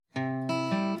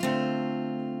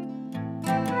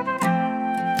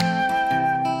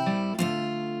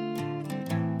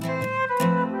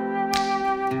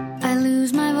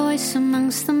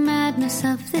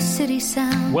rhythms of the city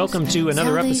sound. Welcome to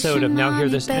another episode of Now Hear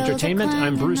This Entertainment.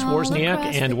 I'm Bruce Wozniak,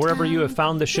 and wherever you have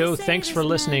found the show, thanks for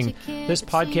listening. This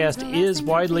podcast is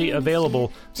widely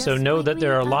available, so know that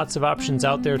there are lots of options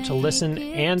out there to listen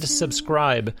and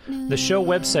subscribe. The show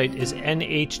website is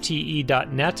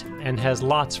NHTE.net and has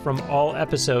lots from all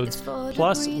episodes,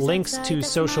 plus links to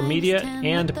social media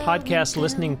and podcast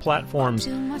listening platforms.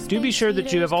 Do be sure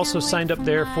that you have also signed up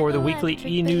there for the weekly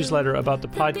e-newsletter about the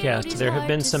podcast. There have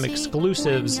been some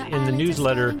exclusives in the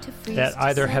newsletter that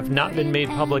either have not been made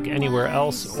public anywhere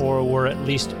else or were at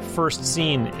least first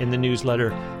seen in the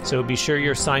newsletter. So be sure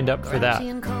you're signed up for that.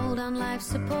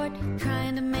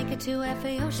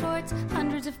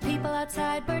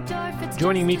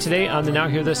 Joining me today on the Now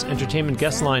Hear This Entertainment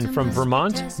guest line from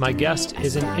Vermont, my guest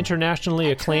is an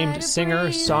internationally acclaimed singer,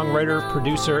 songwriter,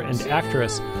 producer, and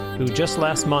actress who just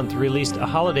last month released a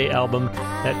holiday album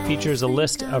that features a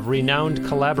list of renowned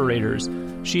collaborators.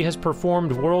 She has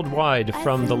performed worldwide,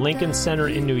 from the Lincoln Center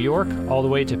in New York all the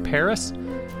way to Paris.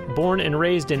 Born and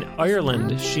raised in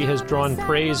Ireland, she has drawn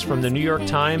praise from the New York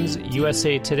Times,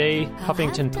 USA Today,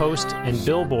 Huffington Post, and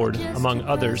Billboard, among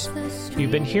others.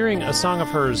 You've been hearing a song of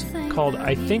hers called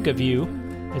I Think of You.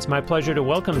 It's my pleasure to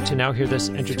welcome to Now Hear This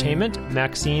Entertainment,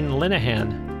 Maxine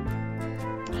Linehan.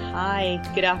 Hi,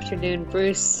 good afternoon,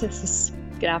 Bruce.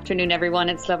 Good afternoon, everyone.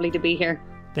 It's lovely to be here.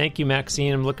 Thank you,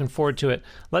 Maxine. I'm looking forward to it.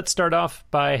 Let's start off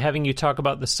by having you talk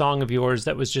about the song of yours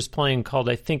that was just playing called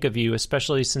I Think of You,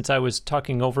 especially since I was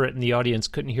talking over it and the audience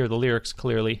couldn't hear the lyrics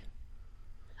clearly.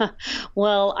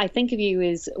 Well, I Think of You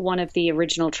is one of the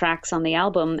original tracks on the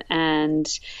album, and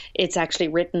it's actually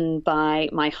written by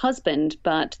my husband,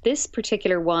 but this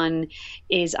particular one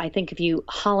is I Think of You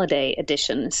Holiday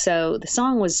Edition. So the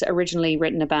song was originally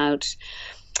written about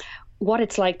what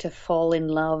it's like to fall in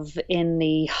love in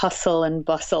the hustle and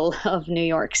bustle of New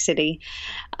York City.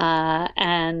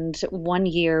 And one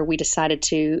year we decided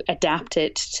to adapt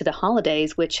it to the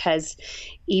holidays, which has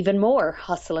even more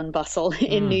hustle and bustle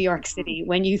in New York City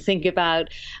when you think about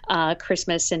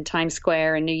Christmas and Times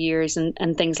Square and New Year's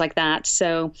and things like that.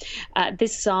 So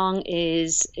this song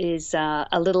is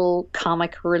a little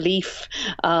comic relief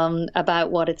about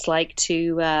what it's like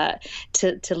to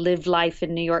live life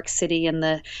in New York City and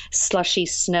the slushy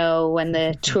snow and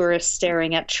the tourists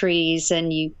staring at trees,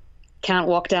 and you can't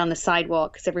walk down the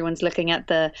sidewalk because everyone's looking at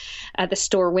the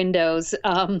store windows.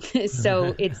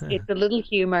 So it's a little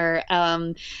humor,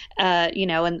 and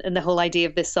the whole idea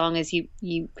of this song is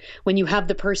you when you have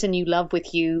the person you love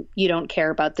with you, you don't care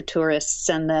about the tourists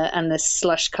and the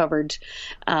slush covered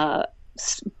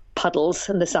puddles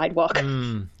on the sidewalk.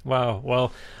 Wow.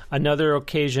 Well, another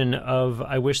occasion of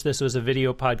I wish this was a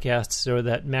video podcast so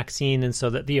that Maxine and so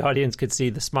that the audience could see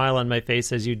the smile on my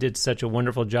face as you did such a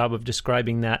wonderful job of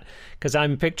describing that. Because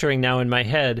I'm picturing now in my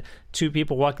head two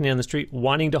people walking down the street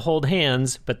wanting to hold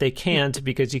hands, but they can't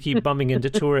because you keep bumping into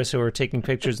tourists who are taking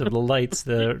pictures of the lights,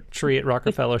 the tree at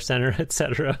Rockefeller Center,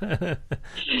 etc.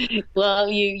 Well,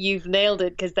 you've nailed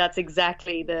it, because that's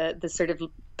exactly the sort of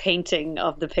painting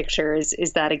of the picture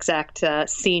is that exact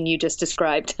scene you just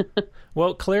described.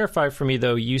 Well, clarify for me,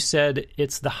 though. You said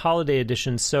it's the holiday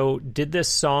edition. So did this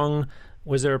song,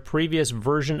 was there a previous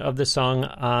version of the song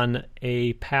on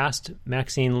a past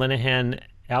Maxine Linehan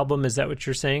album? Is that what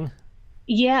you're saying?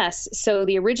 Yes. So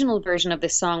the original version of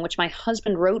this song, which my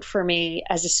husband wrote for me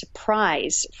as a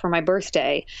surprise for my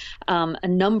birthday a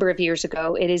number of years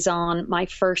ago, it is on my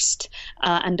first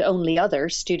and only other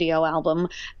studio album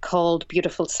called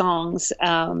Beautiful Songs.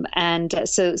 And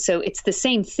so it's the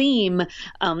same theme.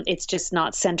 It's just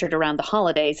not centered around the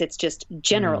holidays. It's just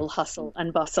general hustle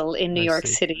and bustle in New York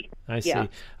City. I see.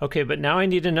 Okay, but now I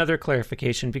need another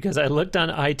clarification, because I looked on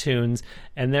iTunes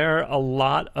and there are a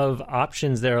lot of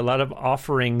options there, a lot of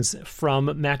offerings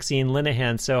from Maxine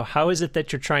Linehan. So how is it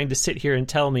that you're trying to sit here and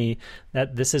tell me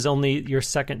that this is only your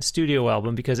second studio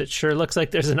album? Because it sure looks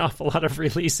like there's an awful lot of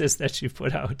releases that you've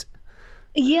put out.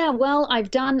 Yeah, well, I've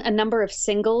done a number of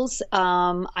singles.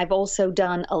 I've also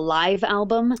done a live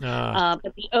album. But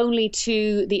the only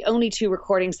two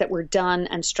recordings that were done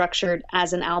and structured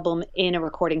as an album in a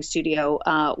recording studio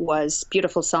was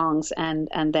Beautiful Songs and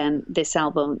then this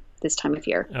album this time of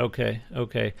year.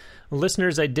 Okay.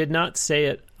 Listeners, I did not say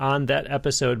it on that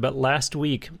episode, but last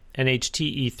week,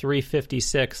 NHTE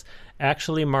 356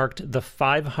 actually marked the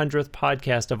 500th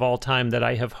podcast of all time that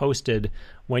I have hosted,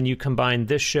 when you combine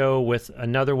this show with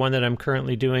another one that I'm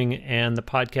currently doing and the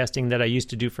podcasting that I used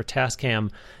to do for Tascam.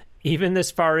 Even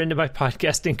this far into my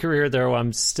podcasting career, though,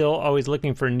 I'm still always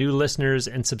looking for new listeners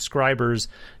and subscribers,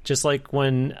 just like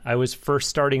when I was first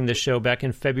starting the show back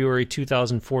in February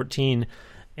 2014.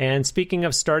 And speaking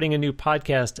of starting a new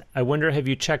podcast, I wonder, have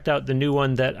you checked out the new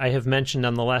one that I have mentioned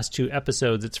on the last 2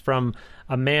 episodes? It's from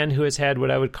a man who has had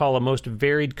what I would call a most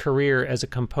varied career as a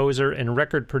composer and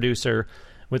record producer,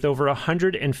 with over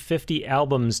 150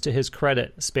 albums to his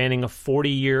credit, spanning a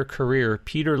 40-year career.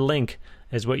 Peter Link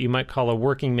is what you might call a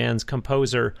working man's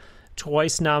composer.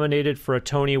 Twice nominated for a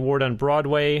Tony Award on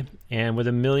Broadway, and with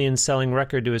a million-selling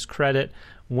record to his credit,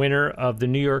 winner of the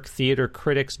New York Theater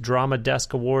Critics Drama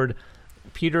Desk Award.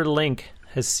 Peter Link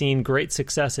has seen great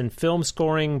success in film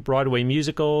scoring, Broadway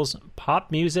musicals,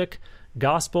 pop music,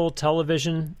 gospel,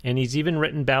 television, and he's even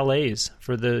written ballets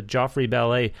for the Joffrey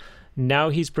Ballet. Now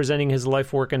he's presenting his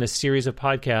life work in a series of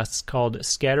podcasts called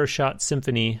Scattershot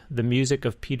Symphony, The Music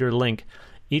of Peter Link.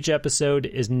 Each episode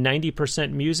is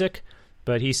 90% music,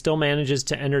 but he still manages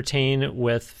to entertain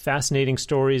with fascinating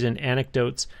stories and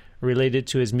anecdotes related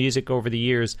to his music over the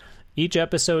years. Each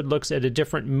episode looks at a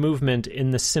different movement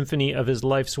in the symphony of his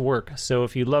life's work. So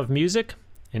if you love music,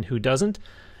 and who doesn't,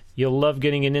 you'll love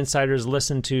getting an insider's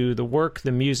listen to the work,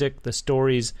 the music, the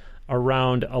stories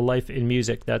around a life in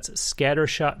music. That's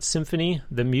Scattershot Symphony,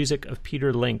 The Music of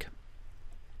Peter Link.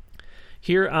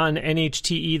 Here on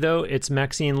NHTE, though, it's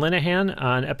Maxine Linehan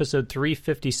on episode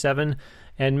 357.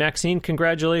 And Maxine,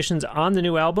 congratulations on the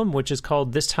new album, which is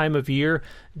called This Time of Year.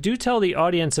 Do tell the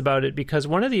audience about it, because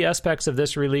one of the aspects of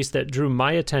this release that drew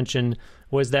my attention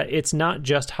was that it's not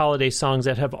just holiday songs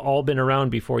that have all been around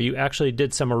before. You actually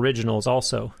did some originals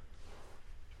also.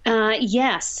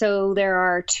 Yes, so there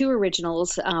are 2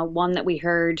 originals, one that we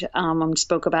heard and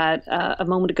spoke about a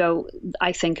moment ago,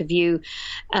 I Think of You,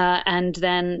 and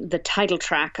then the title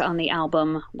track on the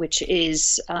album, which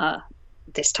is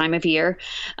This Time of Year.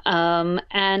 And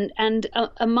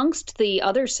amongst the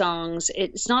other songs,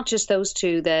 it's not just those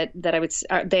 2 that I would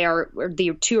they are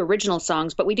the 2 original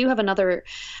songs, but we do have another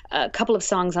couple of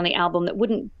songs on the album that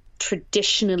wouldn't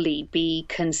traditionally be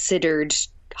considered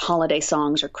holiday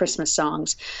songs or Christmas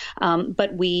songs,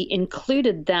 but we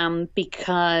included them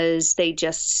because they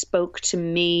just spoke to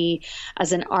me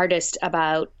as an artist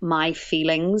about my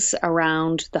feelings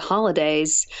around the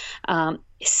holidays,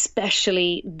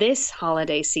 especially this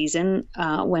holiday season,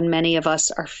 when many of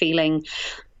us are feeling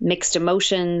mixed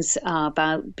emotions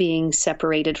about being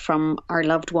separated from our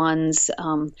loved ones,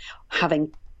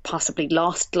 having possibly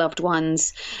lost loved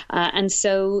ones. And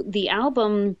so the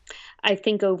album, I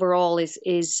think overall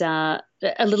is a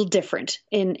little different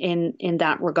in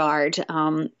that regard.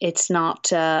 It's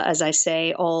not, as I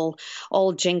say, all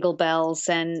jingle bells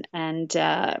and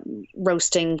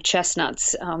roasting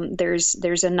chestnuts.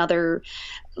 There's another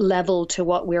level to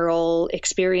what we're all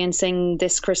experiencing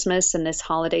this Christmas and this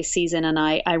holiday season, and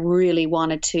I really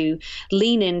wanted to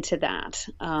lean into that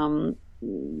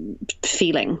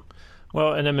feeling.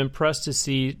 Well, and I'm impressed to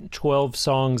see 12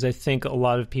 songs. I think a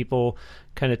lot of people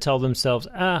kind of tell themselves,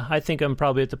 I think I'm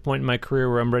probably at the point in my career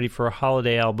where I'm ready for a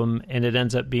holiday album, and it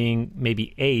ends up being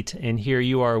maybe 8. And here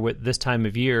you are with This Time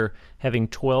of Year having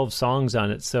 12 songs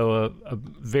on it. So a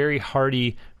very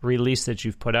hearty release that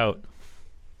you've put out.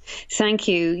 Thank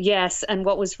you. Yes. And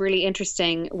what was really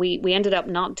interesting, we ended up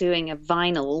not doing a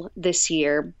vinyl this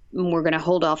year. We're going to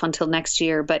hold off until next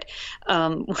year. But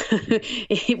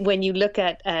when you look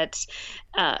at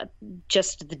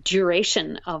just the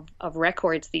duration of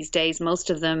records these days, most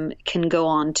of them can go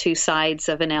on 2 sides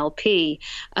of an LP.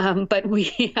 But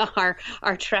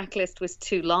our track list was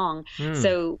too long.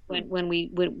 So when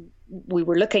we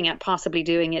were looking at possibly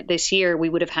doing it this year, we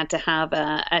would have had to have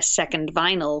a second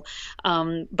vinyl,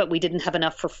 but we didn't have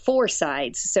enough for 4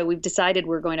 sides. So we've decided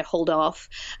we're going to hold off,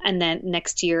 and then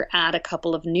next year add a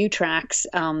couple of new tracks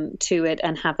to it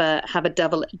and have a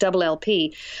double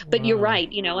LP. But wow. You're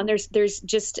right, and there's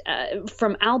just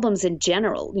from albums in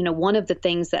general, one of the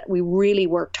things that we really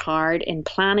worked hard in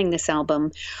planning this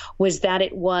album was that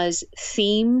it was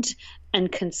themed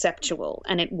and conceptual,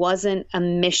 and it wasn't a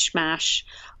mishmash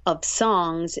of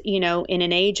songs. In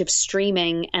an age of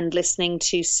streaming and listening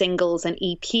to singles and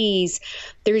EPs,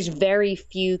 there's very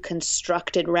few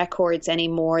constructed records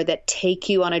anymore that take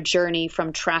you on a journey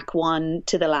from track 1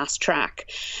 to the last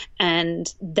track.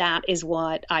 And that is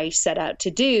what I set out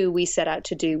to do. We set out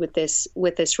to do with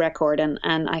this record.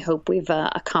 And I hope we've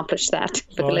accomplished that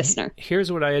for the listener.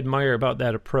 Here's what I admire about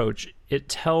that approach. It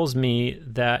tells me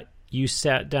that you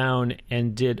sat down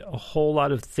and did a whole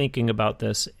lot of thinking about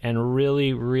this and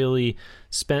really, really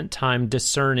spent time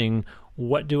discerning,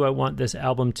 what do I want this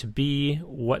album to be?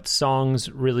 What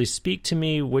songs really speak to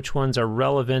me? Which ones are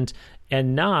relevant?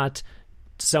 And not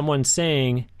someone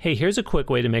saying, hey, here's a quick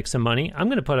way to make some money. I'm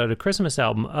going to put out a Christmas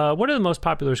album. What are the most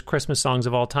popular Christmas songs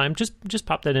of all time? Just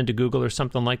pop that into Google or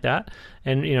something like that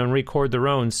and, and record their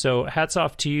own. So hats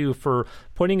off to you for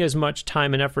putting as much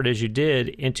time and effort as you did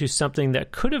into something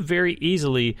that could have very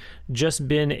easily just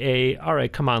been all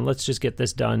right, come on, let's just get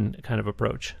this done kind of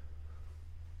approach.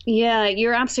 Yeah,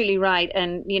 you're absolutely right.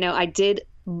 And, I did,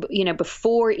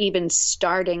 before even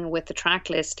starting with the track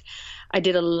list, I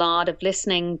did a lot of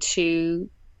listening to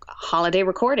holiday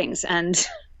recordings, and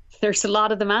there's a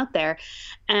lot of them out there.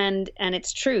 And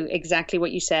it's true, exactly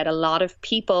what you said. A lot of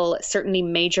people, certainly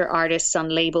major artists on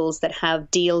labels that have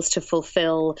deals to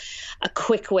fulfill, a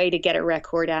quick way to get a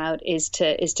record out is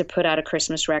to put out a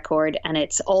Christmas record, and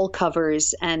it's all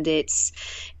covers, and it's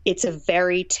a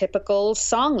very typical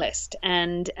song list.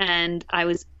 And I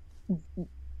was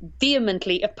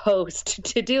vehemently opposed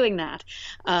to doing that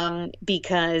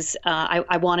because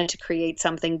I wanted to create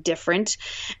something different,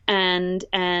 and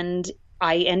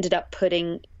I ended up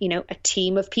putting a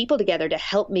team of people together to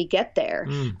help me get there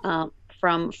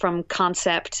from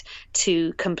concept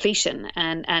to completion,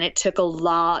 and it took a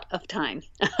lot of time.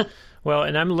 Well,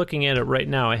 and I'm looking at it right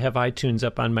now. I have iTunes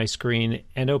up on my screen.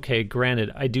 And okay,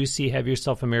 granted, I do see Have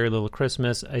Yourself a Merry Little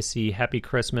Christmas. I see Happy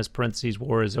Christmas, parentheses,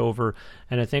 War is Over.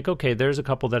 And I think, okay, there's a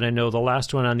couple that I know. The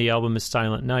last one on the album is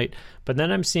Silent Night. But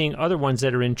then I'm seeing other ones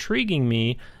that are intriguing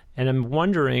me. And I'm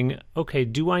wondering, okay,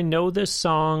 do I know this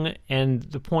song? And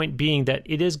the point being that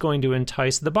it is going to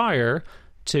entice the buyer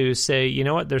to say, you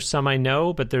know what, there's some I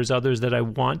know, but there's others that I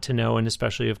want to know, and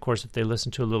especially, of course, if they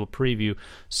listen to a little preview.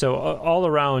 So all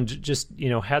around, just,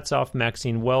 hats off,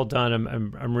 Maxine. Well done.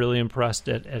 I'm really impressed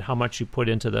at how much you put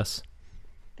into this.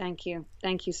 Thank you.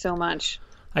 Thank you so much.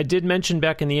 I did mention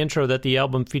back in the intro that the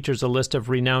album features a list of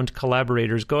renowned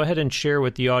collaborators. Go ahead and share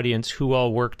with the audience who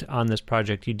all worked on this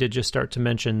project. You did just start to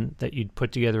mention that you'd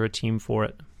put together a team for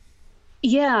it.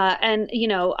 Yeah, and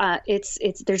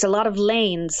it's there's a lot of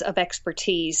lanes of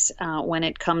expertise when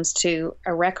it comes to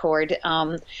a record.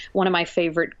 One of my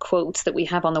favorite quotes that we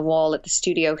have on the wall at the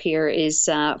studio here is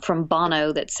from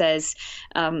Bono that says,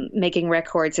 "Making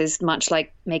records is much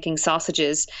like making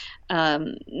sausages.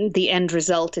 The end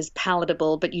result is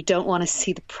palatable, but you don't want to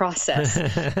see the process."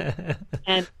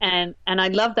 and I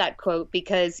love that quote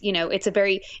because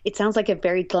it sounds like a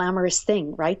very glamorous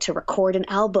thing, right? To record an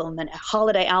album and a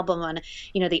holiday album, and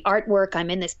the artwork. I'm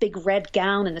in this big red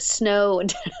gown in the snow,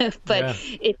 but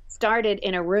it started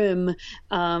in a room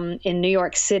in New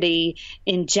York City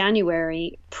in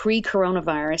January,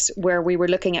 pre-coronavirus, where we were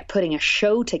looking at putting a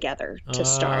show together to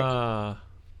start.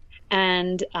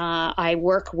 And I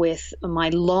work with my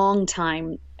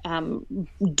longtime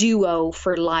duo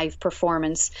for live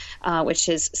performance, which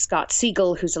is Scott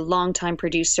Siegel, who's a longtime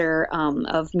producer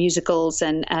of musicals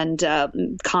and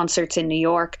concerts in New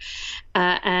York,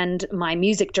 and my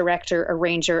music director,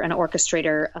 arranger, and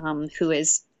orchestrator, who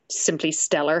is simply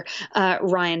stellar,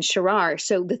 Ryan Sherrar.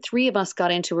 So the three of us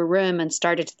got into a room and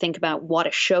started to think about what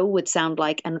a show would sound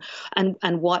like and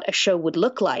what a show would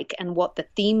look like and what the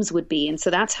themes would be. And so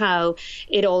that's how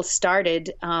it all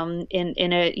started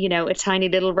in a tiny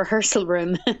little rehearsal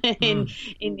room in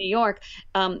New York.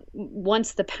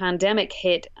 Once the pandemic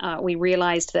hit, we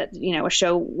realized that a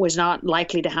show was not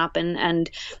likely to happen, and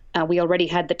we already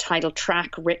had the title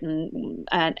track written,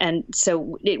 and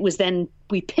so it was then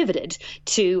we pivoted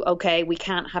to, okay, we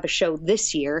can't have a show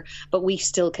this year, but we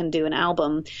still can do an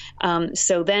album.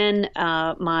 So then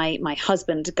my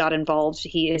husband got involved.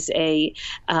 He is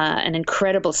an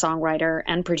incredible songwriter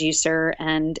and producer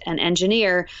and an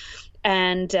engineer,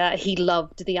 and he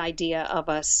loved the idea of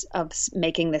us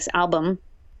making this album.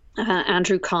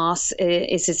 Andrew Koss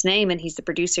is his name, and he's the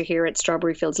producer here at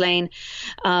Strawberry Fields Lane.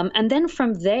 And then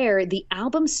from there, the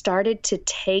album started to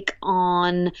take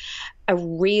on a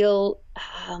real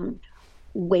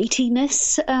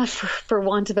weightiness, for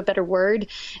want of a better word,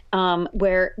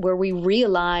 where we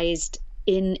realized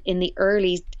in the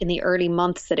early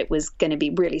months that it was going to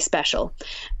be really special,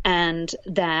 and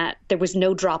that there was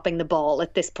no dropping the ball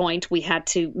at this point. We had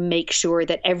to make sure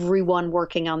that everyone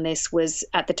working on this was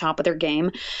at the top of their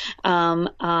game.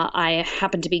 I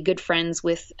happen to be good friends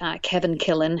with Kevin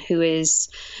Killen, who is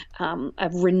a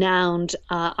renowned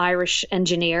Irish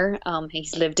engineer.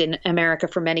 He's lived in America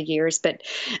for many years, but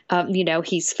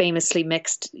he's famously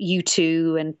mixed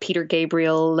U2 and Peter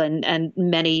Gabriel and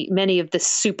many of the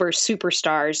super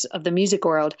superstars of the music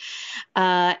world.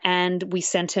 And we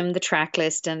sent him the track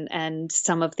list and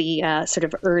some of the sort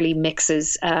of early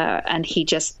mixes, and he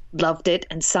just loved it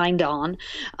and signed on.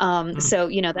 So,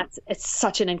 it's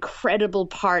such an incredible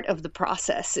part of the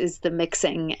process is the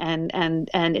mixing, and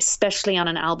especially on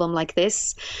an album like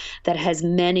this that has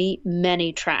many,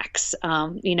 many tracks.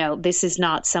 This is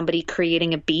not somebody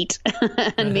creating a beat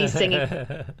and me singing.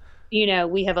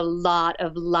 We have a lot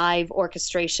of live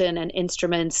orchestration and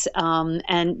instruments,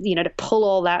 and to pull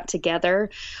all that together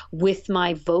with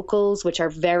my vocals, which are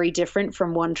very different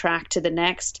from one track to the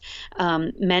next,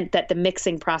 meant that the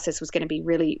mixing process was going to be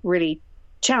really, really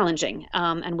challenging.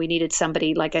 And we needed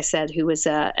somebody, like I said, who was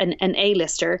an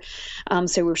A-lister.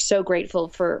 So we're so grateful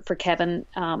for Kevin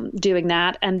doing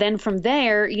that. And then from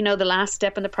there, the last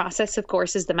step in the process, of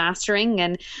course, is the mastering.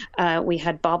 And we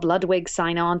had Bob Ludwig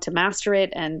sign on to master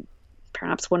it, and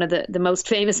perhaps one of the most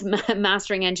famous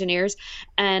mastering engineers.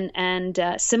 And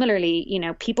similarly,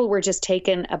 people were just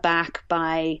taken aback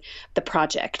by the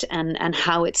project and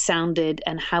how it sounded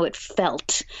and how it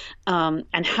felt,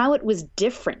 and how it was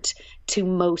different to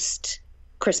most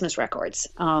Christmas records.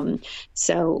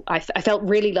 So I felt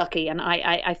really lucky, and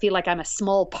I feel like I'm a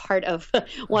small part of,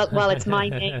 while it's my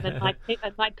name and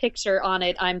my picture on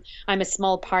it, I'm a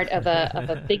small part of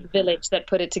a big village that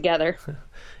put it together.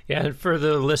 Yeah, and for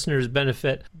the listeners'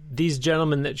 benefit, these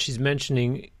gentlemen that she's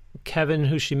mentioning, Kevin,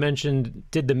 who she mentioned,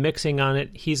 did the mixing on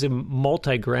it. He's a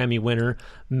multi-Grammy winner,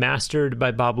 mastered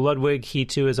by Bob Ludwig. He,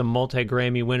 too, is a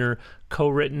multi-Grammy winner,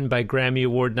 co-written by Grammy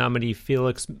Award nominee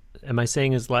Felix, am I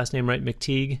saying his last name right,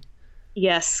 McTeague?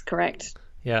 Yes, correct.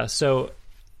 Yeah, so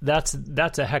that's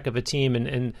a heck of a team,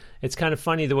 and it's kind of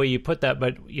funny the way you put that,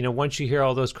 but, once you hear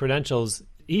all those credentials,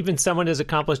 even someone as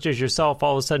accomplished as yourself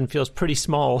all of a sudden feels pretty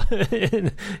small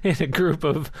in a group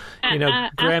of,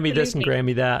 Grammy this and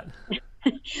Grammy that.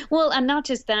 Well, and not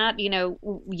just that,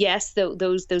 yes,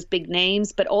 those big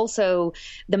names, but also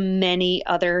the many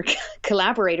other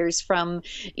collaborators from,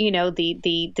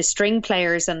 the string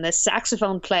players and the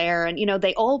saxophone player, and,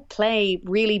 they all play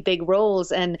really big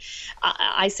roles. And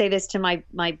I say this to my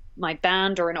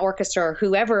band or an orchestra or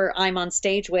whoever I'm on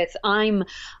stage with,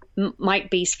 might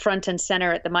be front and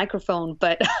center at the microphone,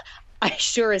 but I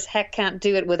sure as heck can't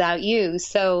do it without you.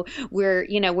 So we're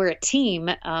a team,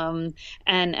 and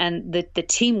the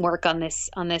teamwork on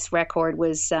this record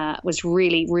was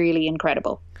really, really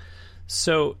incredible.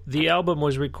 So the album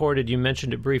was recorded, you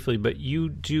mentioned it briefly, but you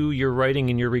do your writing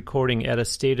and your recording at a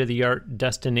state-of-the-art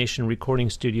destination recording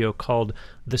studio called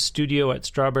The Studio at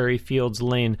Strawberry Fields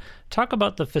Lane. Talk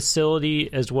about the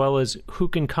facility as well as who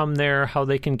can come there, how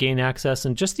they can gain access,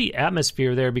 and just the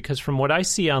atmosphere there, because from what I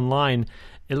see online,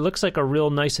 it looks like a real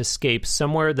nice escape,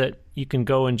 somewhere that you can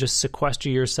go and just sequester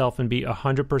yourself and be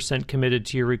 100% committed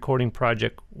to your recording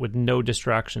project with no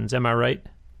distractions. Am I right?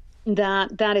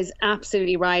 That is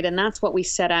absolutely right, and that's what we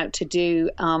set out to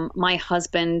do. My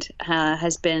husband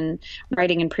has been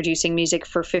writing and producing music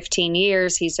for 15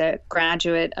 years. He's a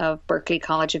graduate of Berklee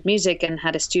College of Music and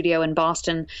had a studio in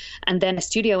Boston and then a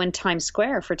studio in Times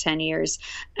Square for 10 years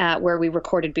where we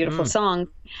recorded beautiful songs.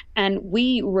 And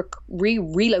we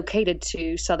relocated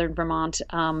to southern Vermont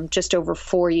just over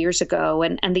 4 years ago.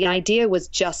 And the idea was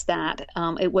just that.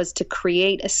 It was to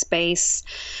create a space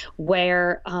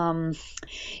where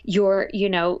your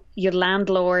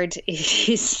landlord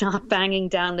is not banging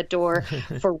down the door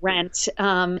for rent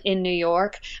in New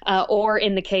York, or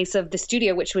in the case of the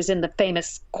studio, which was in the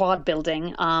famous Quad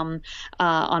building on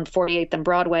 48th and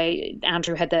Broadway.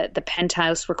 Andrew had the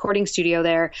penthouse recording studio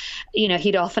there.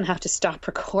 He'd often have to stop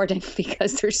recording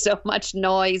because there's so much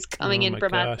noise coming in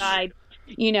from outside.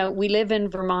 We live in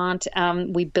Vermont.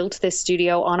 We built this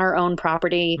studio on our own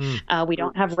property. We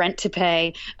don't have rent to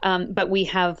pay, but we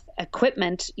have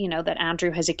equipment, that Andrew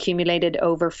has accumulated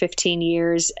over 15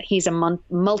 years. He's a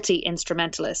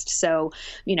multi-instrumentalist. So,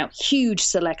 huge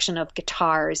selection of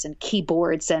guitars and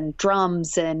keyboards and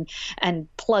drums and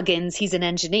plugins. He's an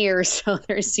engineer. So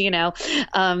there's,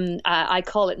 I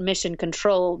call it mission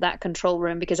control, that control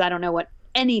room, because I don't know what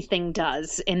anything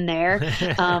does in there,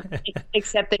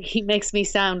 except that he makes me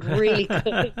sound really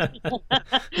good.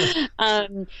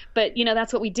 But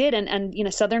that's what we did.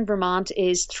 And southern Vermont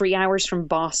is 3 hours from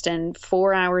Boston,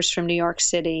 4 hours from New York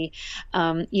City.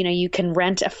 You can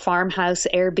rent a farmhouse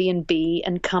Airbnb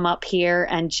and come up here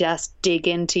and just dig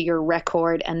into your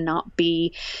record and not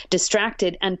be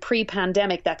distracted. And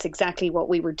pre-pandemic, that's exactly what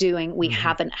we were doing. We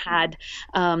haven't had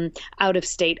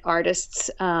out-of-state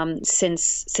artists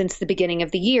since the beginning of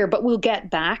the year, but we'll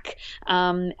get back.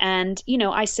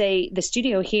 I say the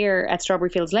studio here at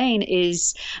Strawberry Fields Lane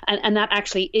is, and that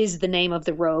actually is the name of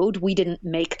the road. We didn't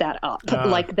make that up.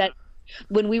 Like that.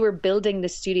 when we were building the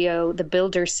studio, the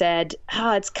builder said,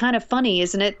 it's kind of funny,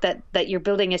 isn't it, that you're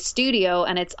building a studio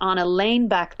and it's on a lane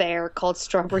back there called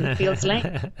Strawberry Fields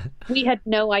Lane. We had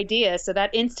no idea. So that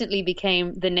instantly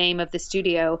became the name of the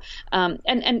studio.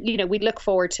 And we look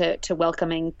forward to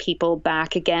welcoming people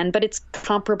back again, but it's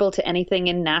comparable to anything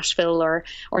in Nashville or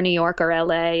New York or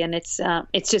LA. And it's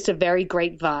just a very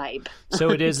great vibe. So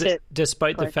it is,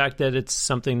 despite the fact that it's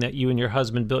something that you and your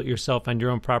husband built yourself on your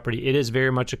own property, it is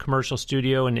very much a commercial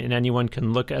studio, and anyone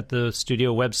can look at the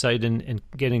studio website and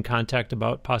get in contact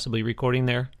about possibly recording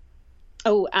there?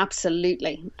 Oh,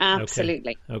 absolutely.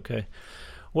 Absolutely. Okay.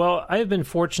 Well, I've been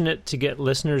fortunate to get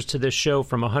listeners to this show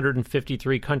from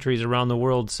 153 countries around the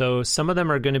world, so some of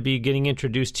them are going to be getting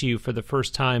introduced to you for the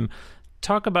first time.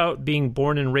 Talk about being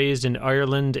born and raised in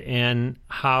Ireland and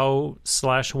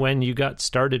how/when you got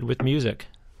started with music.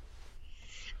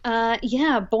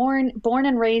 Born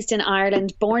and raised in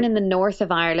Ireland, born in the north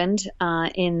of Ireland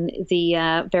in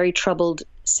the very troubled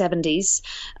 70s.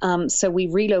 So we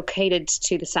relocated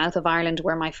to the south of Ireland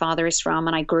where my father is from,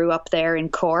 and I grew up there in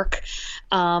Cork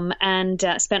and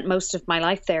spent most of my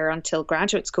life there until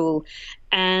graduate school.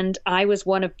 And I was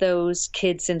one of those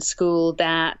kids in school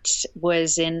that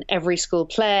was in every school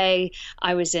play.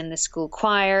 I was in the school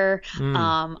choir.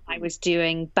 I was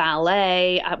doing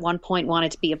ballet. At one point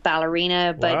wanted to be a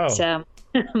ballerina, but wow.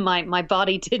 My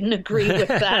body didn't agree with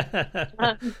that.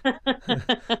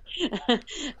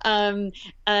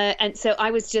 And so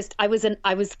I was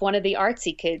one of the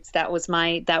artsy kids. That was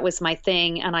my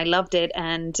thing, and I loved it.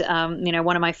 And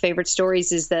one of my favorite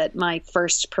stories is that my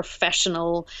first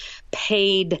professional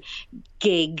paid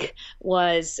gig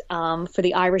was for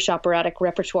the Irish Operatic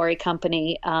Repertory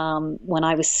Company when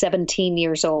I was 17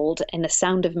 years old in The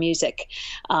Sound of Music,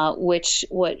 which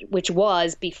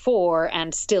was before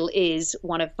and still is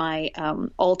one of my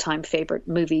all-time favorite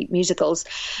musicals.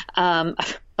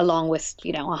 Along with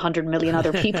 100 million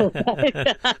other people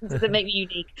that make me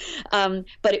unique,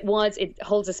 but it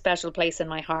holds a special place in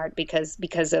my heart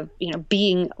because of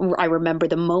I remember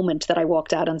the moment that I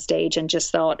walked out on stage and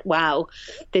just thought, wow,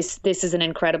 this is an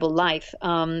incredible life,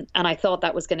 and I thought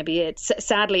that was going to be it.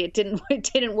 Sadly, it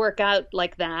didn't work out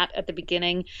like that at the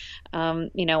beginning.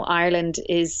 Ireland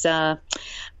is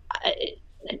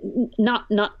not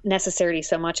necessarily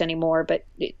so much anymore, but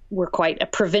we're quite a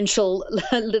provincial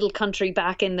little country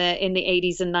back in the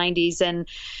 80s and 90s, and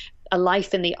a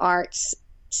life in the arts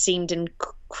seemed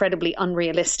incredibly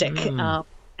unrealistic.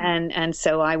 And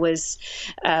so I was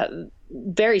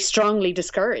very strongly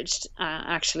discouraged,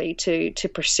 actually, to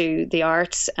pursue the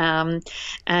arts,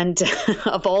 and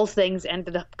of all things,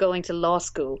 ended up going to law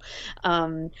school.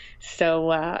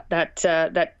 So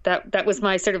that was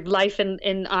my sort of life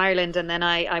in Ireland, and then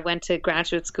I went to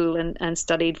graduate school and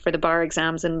studied for the bar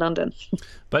exams in London.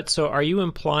 But so, are you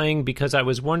implying? Because I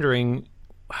was wondering,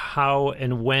 how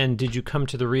and when did you come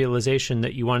to the realization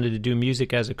that you wanted to do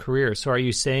music as a career? So, are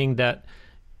you saying that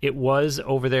it was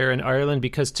over there in Ireland?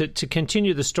 Because to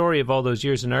continue the story of all those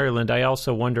years in Ireland, I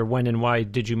also wonder when and why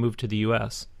did you move to the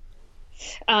U.S.?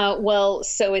 Well,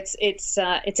 so it's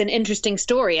an interesting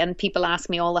story, and people ask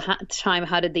me all the time,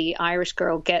 how did the Irish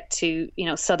girl get to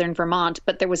southern Vermont?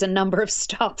 But there was a number of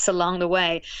stops along the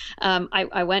way.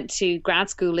 I went to grad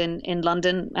school in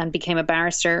London and became a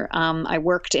barrister. I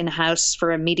worked in-house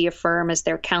for a media firm as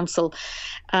their counsel,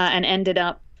 and ended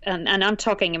up. And I'm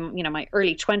talking in my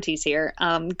early 20s here,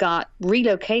 got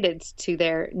relocated to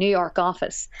their New York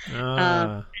office.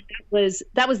 And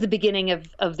that was the beginning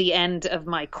of the end of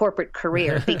my corporate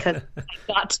career, because I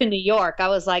got to New York. I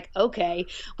was like, okay,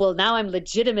 well, now I'm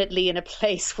legitimately in a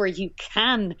place where you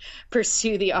can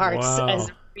pursue the arts as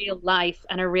a real life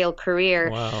and a real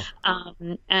career. Wow.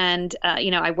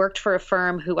 I worked for a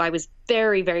firm who I was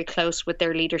very, very close with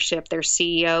their leadership, their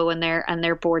CEO and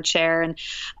their board chair. And,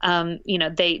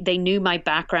 they knew my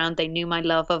background. They knew my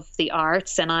love of the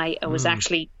arts. And I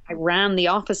ran the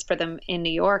office for them in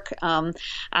New York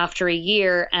after a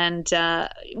year, and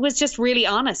was just really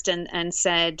honest and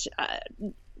said,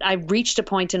 I reached a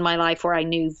point in my life where I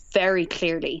knew very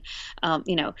clearly,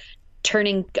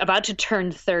 about to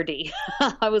turn 30,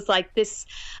 I was like, this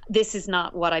is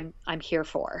not what I'm here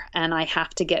for, and I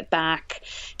have to get back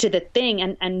to the thing.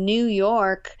 And New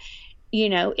York,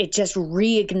 it just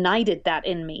reignited that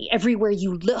in me. Everywhere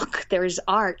you look, there's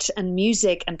art and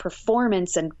music and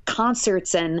performance and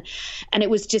concerts, and it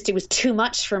was too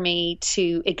much for me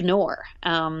to ignore.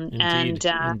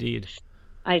 Indeed.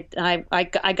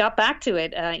 I got back to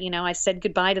it. I said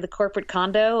goodbye to the corporate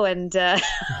condo and the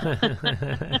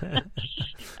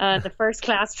first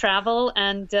class travel,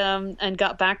 and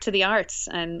got back to the arts,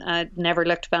 and never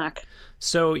looked back.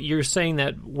 So you're saying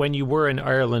that when you were in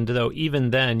Ireland, though,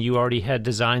 even then you already had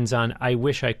designs on, I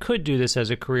wish I could do this as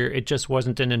a career. It just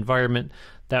wasn't an environment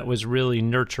that was really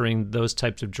nurturing those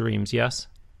types of dreams, yes?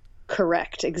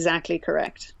 Correct. Exactly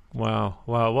correct. Wow.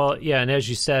 Well, yeah, and as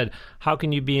you said, how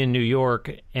can you be in New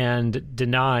York and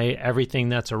deny everything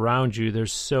that's around you?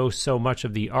 There's so much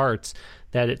of the arts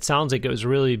that it sounds like it was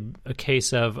really a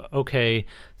case of, okay,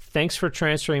 thanks for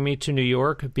transferring me to New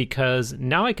York, because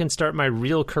now I can start my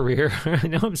real career.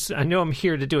 I know I'm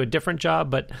here to do a different job,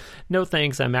 but no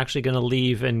thanks. I'm actually going to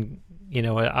leave, and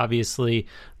obviously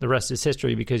the rest is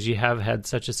history because you have had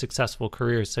such a successful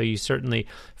career. So you certainly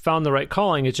found the right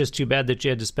calling. It's just too bad that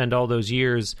you had to spend all those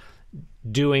years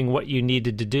doing what you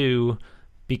needed to do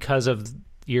because of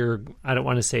your, I don't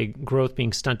want to say growth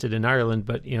being stunted in Ireland,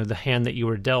 but the hand that you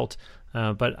were dealt.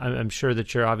 But I'm sure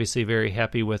that you're obviously very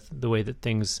happy with the way that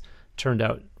things turned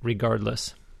out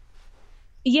regardless.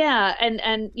 Yeah. And,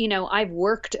 I've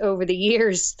worked over the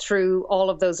years through all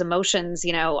of those emotions.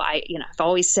 I've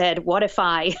always said, what if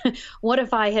I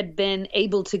had been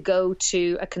able to go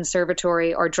to a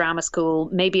conservatory or drama school?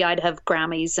 Maybe I'd have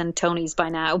Grammys and Tonys by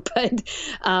now.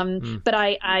 But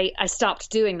I stopped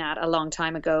doing that a long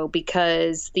time ago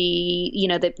because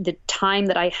the time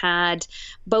that I had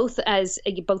both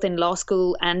in law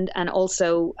school and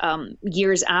also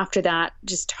years after that,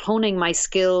 just honing my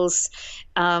skills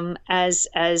as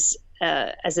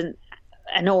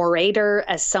an orator,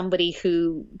 as somebody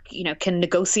who can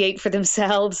negotiate for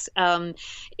themselves.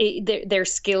 They're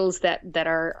skills that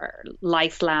are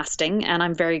life lasting, and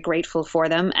I'm very grateful for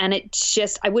them. And it's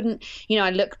just, I wouldn't, I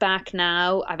look back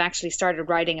now. I've actually started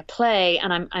writing a play,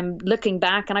 and I'm looking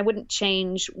back, and I wouldn't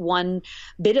change one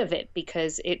bit of it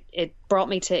because it brought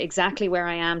me to exactly where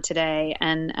I am today,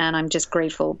 and I'm just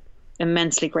grateful,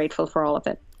 immensely grateful for all of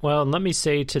it. Well, and let me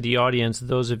say to the audience,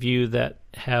 those of you that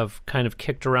have kind of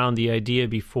kicked around the idea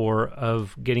before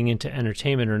of getting into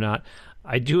entertainment or not,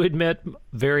 I do admit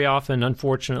very often,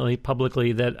 unfortunately,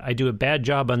 publicly, that I do a bad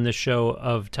job on this show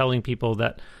of telling people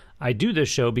that I do this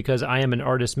show because I am an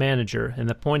artist manager. And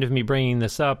the point of me bringing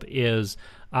this up is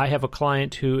I have a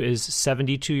client who is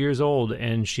 72 years old,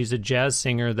 and she's a jazz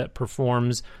singer that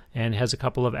performs and has a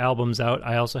couple of albums out.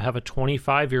 I also have a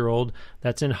 25-year-old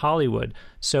that's in Hollywood.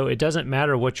 So it doesn't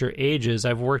matter what your age is.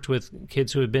 I've worked with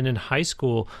kids who have been in high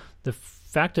school. The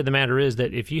fact of the matter is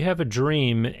that if you have a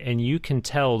dream and you can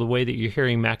tell the way that you're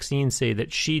hearing Maxine say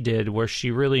that she did, where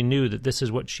she really knew that this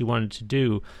is what she wanted to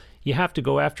do, you have to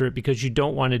go after it because you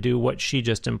don't want to do what she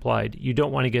just implied. You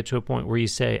don't want to get to a point where you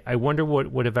say, I wonder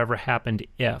what would have ever happened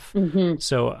if. Mm-hmm.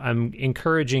 So I'm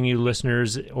encouraging you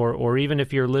listeners, or even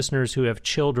if you're listeners who have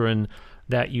children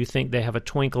that you think they have a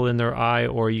twinkle in their eye,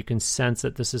 or you can sense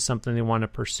that this is something they want to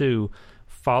pursue,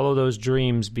 follow those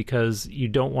dreams, because you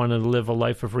don't want to live a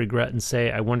life of regret and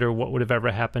say, I wonder what would have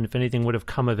ever happened if anything would have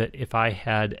come of it if I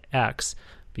had X,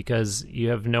 because you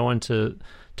have no one to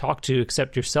talk to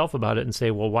except yourself about it and say,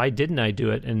 well, why didn't I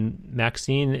do it? And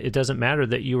Maxine, it doesn't matter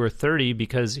that you were 30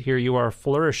 because here you are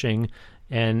flourishing,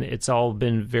 and it's all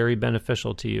been very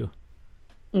beneficial to you.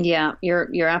 Yeah,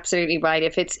 you're absolutely right.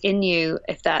 If it's in you,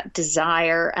 if that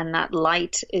desire and that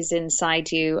light is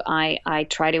inside you, I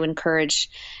try to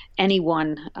encourage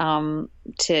anyone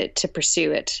to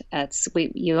pursue it.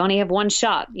 You only have one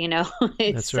shot,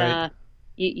 It's, that's right.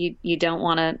 You don't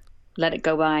want to let it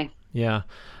go by. Yeah.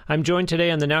 I'm joined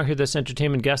today on the Now Hear This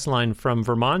Entertainment guest line from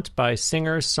Vermont by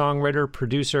singer, songwriter,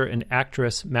 producer, and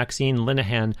actress Maxine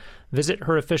Linehan. Visit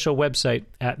her official website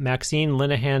at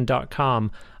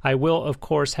MaxineLinehan.com. I will, of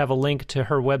course, have a link to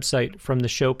her website from the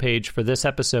show page for this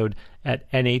episode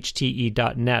at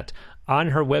NHTE.net. On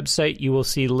her website, you will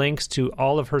see links to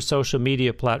all of her social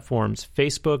media platforms,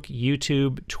 Facebook,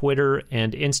 YouTube, Twitter,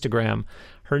 and Instagram.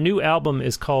 Her new album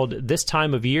is called This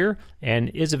Time of Year and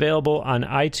is available on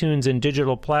iTunes and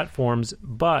digital platforms,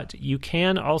 but you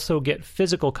can also get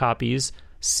physical copies,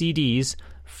 CDs,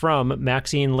 from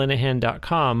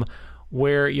MaxineLinehan.com,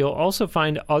 where you'll also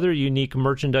find other unique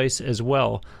merchandise as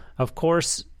well. Of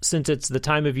course, since it's the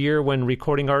time of year when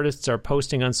recording artists are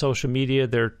posting on social media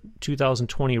their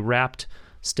 2020 Wrapped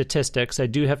statistics, I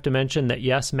do have to mention that,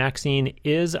 yes, Maxine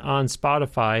is on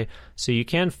Spotify, so you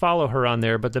can follow her on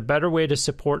there, but the better way to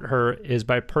support her is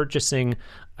by purchasing,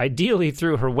 ideally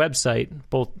through her website,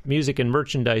 both music and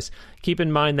merchandise. Keep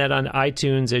in mind that on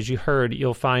iTunes, as you heard,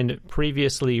 you'll find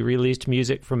previously released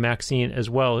music from Maxine as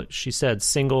well. She said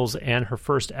singles and her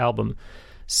first album.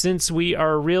 Since we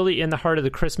are really in the heart of the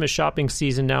Christmas shopping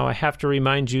season now, I have to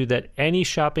remind you that any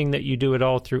shopping that you do at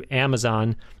all through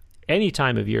Amazon, any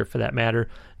time of year for that matter,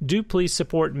 do please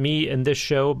support me and this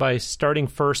show by starting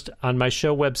first on my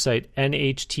show website,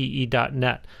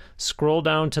 NHTE.net. Scroll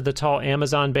down to the tall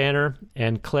Amazon banner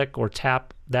and click or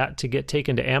tap that to get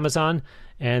taken to Amazon.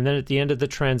 And then at the end of the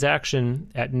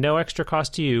transaction, at no extra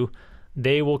cost to you,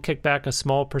 they will kick back a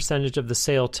small percentage of the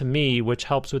sale to me, which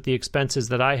helps with the expenses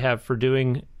that I have for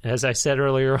doing, as I said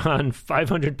earlier on,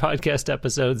 500 podcast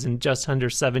episodes in just under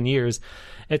 7 years.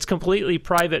 It's completely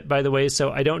private, by the way, so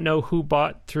I don't know who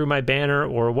bought through my banner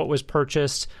or what was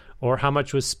purchased or how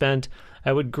much was spent.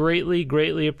 I would greatly,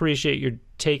 greatly appreciate your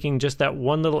taking just that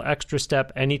one little extra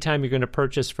step anytime you're going to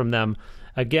purchase from them.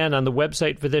 Again, on the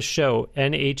website for this show,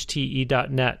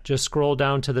 nhte.net, just scroll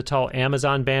down to the tall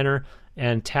Amazon banner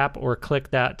and tap or click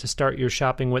that to start your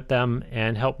shopping with them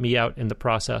and help me out in the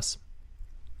process.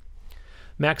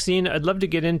 Maxine, I'd love to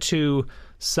get into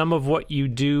some of what you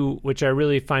do, which I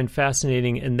really find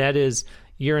fascinating, and that is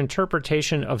your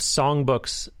interpretation of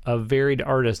songbooks of varied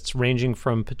artists, ranging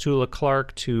from Petula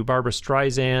Clark to Barbra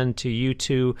Streisand to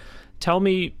U2. Tell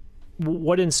me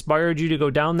what inspired you to go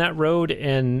down that road,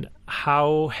 and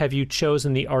how have you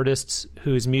chosen the artists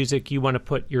whose music you want to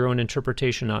put your own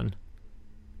interpretation on?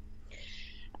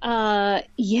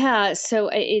 So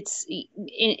it's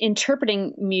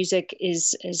interpreting music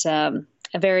is a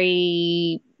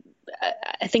very,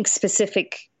 I think,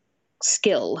 specific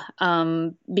skill,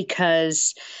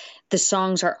 because the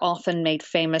songs are often made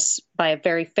famous by a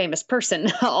very famous person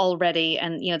already.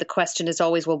 And, the question is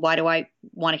always, well, why do I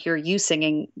want to hear you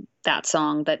singing that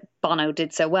song that Bono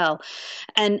did so well?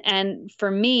 And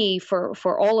for me,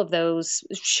 for all of those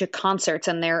concerts,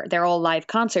 and they're all live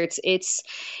concerts, it's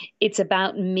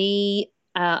about me,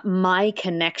 my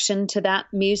connection to that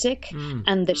music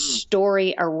and the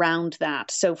story around that.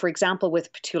 So, for example,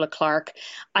 with Petula Clark,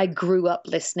 I grew up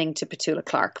listening to Petula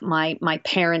Clark. My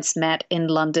parents met in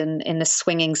London in the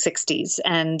swinging 60s,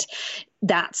 and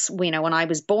that's, when I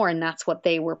was born, that's what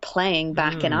they were playing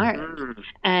back in Ireland.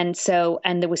 And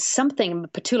there was something,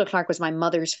 Petula Clark was my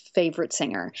mother's favorite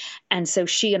singer. And so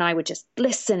she and I would just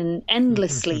listen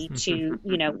endlessly to,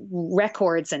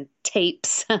 records and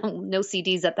tapes, no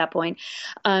CDs at that point.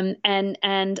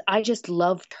 And I just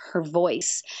loved her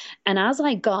voice. And as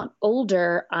I got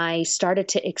older, I started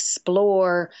to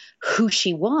explore who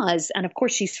she was. And of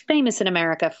course, she's famous in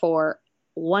America for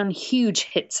one huge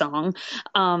hit song,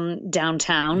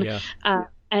 Downtown. Yeah.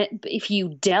 If you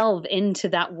delve into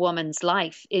that woman's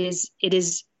life, it's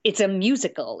a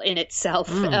musical in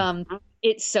itself.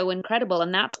 It's so incredible.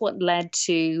 And that's what led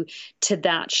to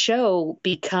that show,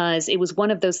 because it was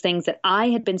one of those things that I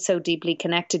had been so deeply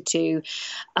connected to.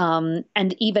 And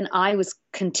even I was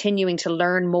continuing to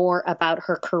learn more about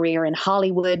her career in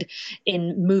Hollywood,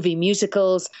 in movie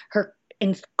musicals, her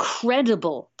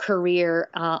incredible career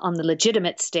on the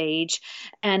legitimate stage,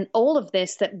 and all of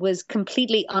this that was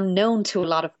completely unknown to a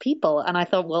lot of people. And I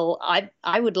thought, well,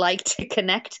 I would like to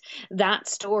connect that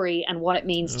story and what it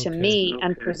means to me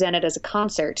and present it as a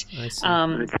concert.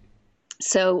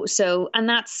 So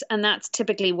that's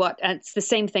typically it's the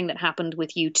same thing that happened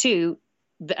with U2.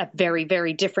 A very,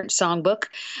 very different songbook.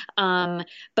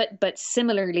 But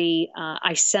similarly,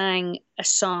 I sang a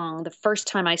song, the first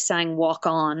time I sang Walk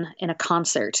On in a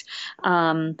concert.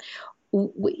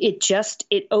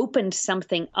 It opened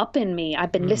something up in me.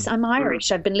 I'm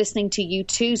Irish. I've been listening to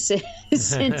U2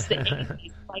 since the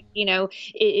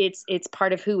 80s. It's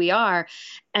part of who we are.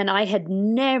 And I had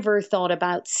never thought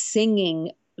about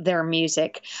singing their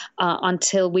music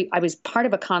until I was part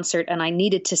of a concert, and I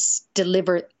needed to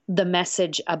deliver the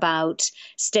message about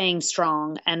staying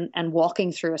strong and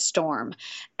walking through a storm.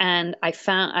 And I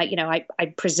found, I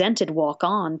presented Walk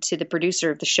On to the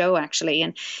producer of the show, actually,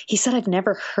 and he said, I've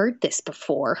never heard this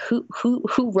before. Who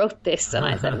wrote this? And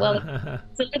I said, well,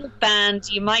 it's a little band.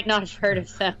 You might not have heard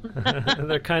of them.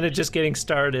 They're kind of just getting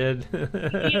started.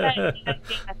 Yeah.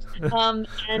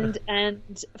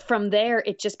 And from there,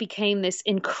 it just became this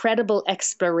incredible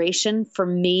exploration for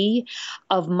me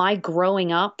of my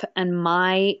growing up and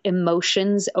my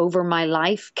emotions over my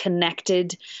life,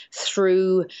 connected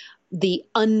through the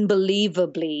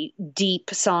unbelievably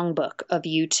deep songbook of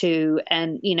U2.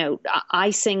 And, I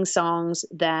sing songs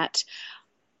that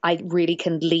I really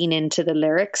can lean into the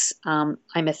lyrics. I'm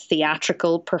a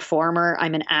theatrical performer.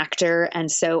 I'm an actor.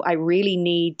 And so I really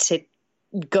need to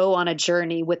go on a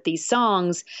journey with these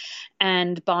songs.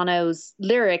 And Bono's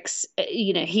lyrics,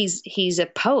 he's a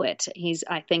poet. He's,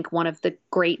 I think, one of the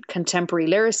great contemporary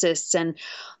lyricists. And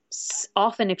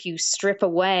often if you strip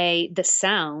away the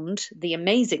sound, the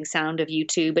amazing sound of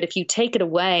U2, but if you take it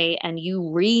away and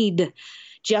you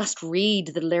just read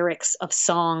the lyrics of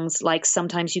songs like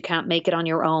Sometimes You Can't Make It on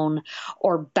Your Own,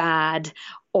 or Bad,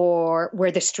 or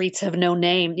Where the Streets Have No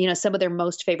Name, some of their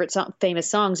most famous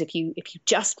songs, if you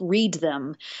just read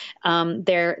them,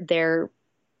 they're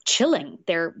chilling.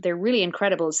 They're really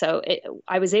incredible. So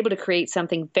I was able to create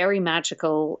something very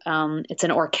magical. It's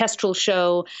an orchestral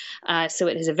show, so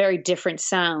it has a very different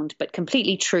sound, but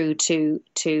completely true to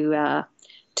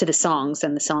the songs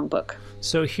and the songbook.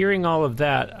 So hearing all of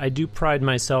that, I do pride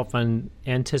myself on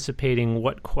anticipating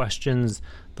what questions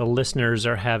the listeners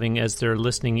are having as they're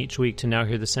listening each week to Now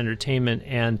Hear This Entertainment.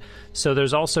 And so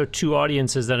there's also two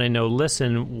audiences that I know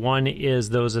listen. One is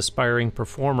those aspiring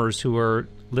performers who are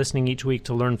listening each week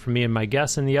to learn from me and my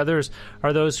guests, and the others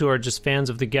are those who are just fans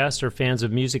of the guest or fans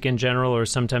of music in general, or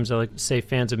sometimes I like to say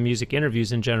fans of music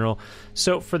interviews in general.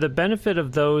 So for the benefit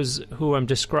of those who I'm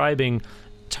describing,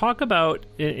 talk about,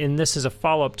 and this is a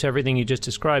follow-up to everything you just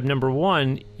described. Number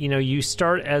one, you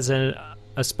start as an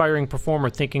aspiring performer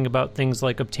thinking about things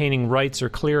like obtaining rights or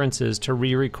clearances to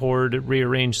re-record,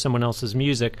 rearrange someone else's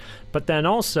music. But then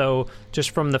also,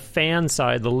 just from the fan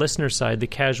side, the listener side, the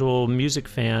casual music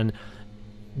fan,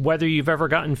 whether you've ever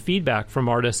gotten feedback from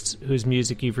artists whose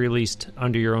music you've released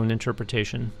under your own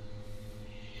interpretation.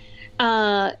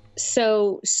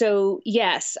 So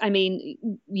yes, I mean,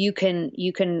 you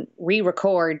can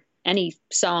re-record any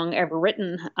song ever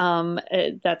written.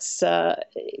 That's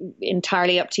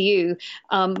entirely up to you.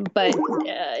 But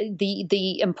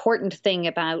the important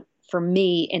thing for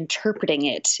me, interpreting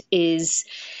it is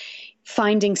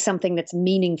finding something that's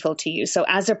meaningful to you. So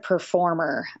as a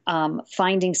performer,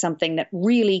 finding something that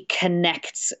really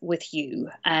connects with you,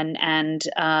 and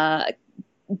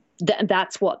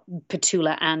that's what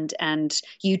Petula and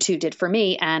U2 did for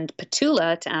me. And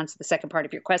Petula, to answer the second part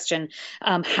of your question,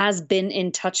 has been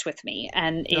in touch with me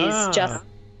and is just,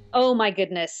 oh my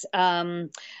goodness,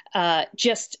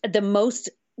 just the most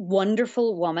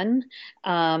wonderful woman,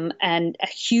 and a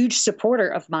huge supporter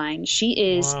of mine. She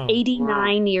is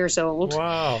 89 years old.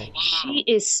 Wow. She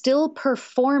is still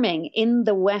performing in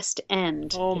the West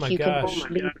End. Oh my gosh.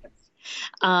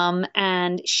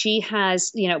 And she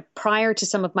has, prior to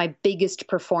some of my biggest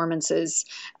performances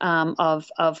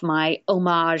of my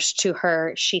homage to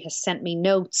her, she has sent me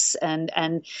notes and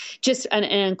just an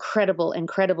incredible,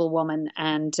 incredible woman.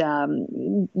 And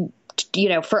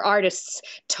for artists,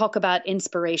 talk about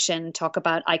inspiration, talk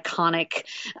about iconic,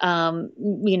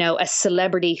 a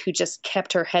celebrity who just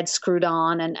kept her head screwed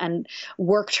on and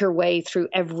worked her way through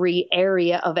every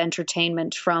area of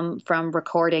entertainment, from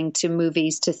recording to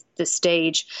movies to the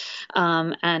stage.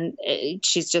 And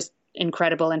she's just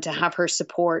incredible, and to have her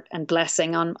support and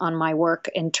blessing on my work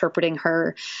interpreting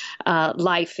her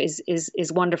life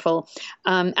is wonderful.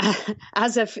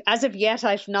 As of yet,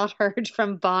 I've not heard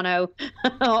from Bono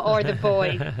or the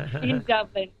Boys in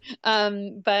Dublin,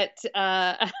 but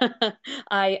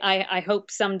I hope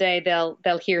someday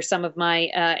they'll hear some of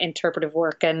my interpretive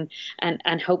work and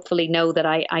hopefully know that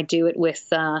I do it with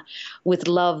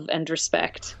love and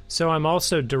respect. So I'm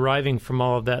also deriving from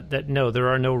all of that no, there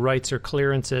are no rights or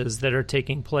clearances that are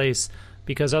taking place,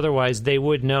 because otherwise they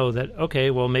would know that,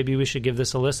 okay, well, maybe we should give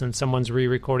this a listen. Someone's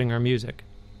re-recording our music.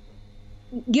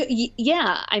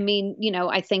 Yeah. I mean,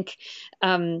 I think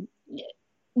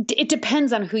it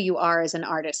depends on who you are as an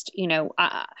artist.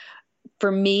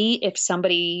 For me, if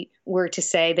somebody were to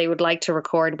say they would like to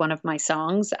record one of my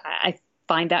songs, I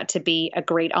find that to be a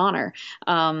great honor.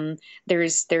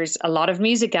 There's a lot of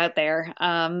music out there,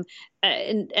 and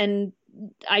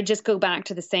I just go back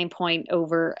to the same point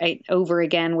over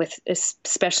again, with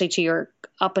especially to your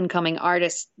up and coming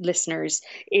artist listeners,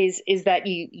 is that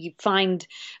you find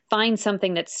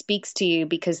something that speaks to you,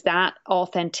 because that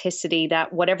authenticity,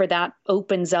 that whatever that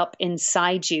opens up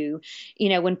inside you,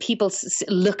 when people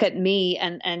look at me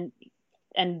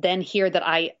and then hear that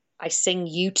I sing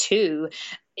U2,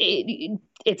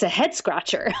 it's a head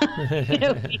scratcher.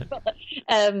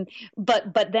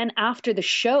 But then after the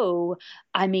show,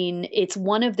 I mean, it's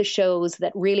one of the shows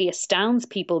that really astounds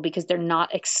people, because they're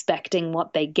not expecting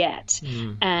what they get.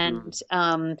 And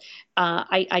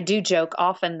I do joke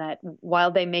often that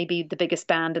while they may be the biggest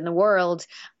band in the world,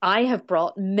 I have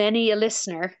brought many a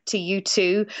listener to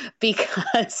U2,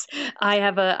 because I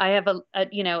have a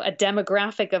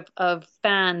demographic of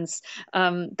fans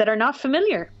that are not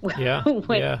familiar with. Yeah.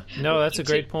 No, that's a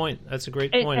great point. That's a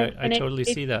great point. I totally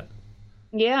see that.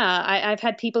 Yeah, I've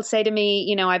had people say to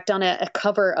me, I've done a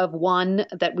cover of one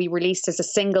that we released as a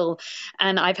single,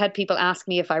 and I've had people ask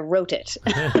me if I wrote it.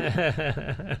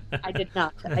 I did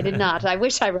not. I did not. I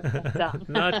wish I wrote that song.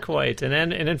 Not quite.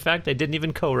 And in fact, I didn't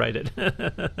even co-write it.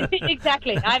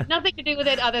 Exactly. I have nothing to do with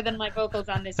it other than my vocals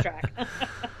on this track.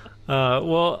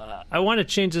 Well, I want to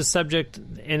change the subject,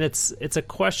 and it's a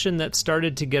question that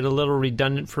started to get a little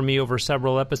redundant for me over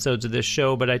several episodes of this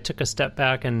show, but I took a step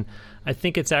back, and I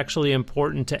think it's actually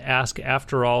important to ask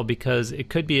after all, because it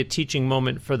could be a teaching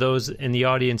moment for those in the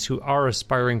audience who are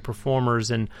aspiring performers.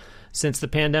 And since the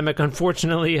pandemic,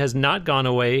 unfortunately, has not gone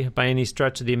away by any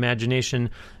stretch of the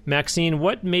imagination, Maxine,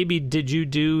 what maybe did you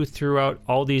do throughout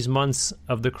all these months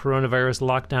of the coronavirus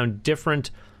lockdown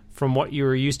different from what you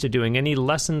were used to doing? Any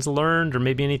lessons learned, or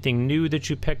maybe anything new that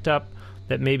you picked up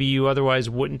that maybe you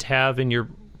otherwise wouldn't have in your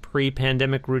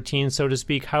pre-pandemic routine, so to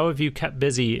speak? How have you kept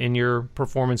busy in your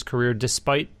performance career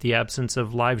despite the absence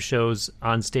of live shows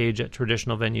on stage at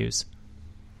traditional venues?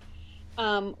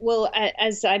 Well,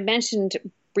 as I mentioned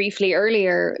briefly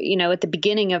earlier, at the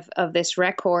beginning of this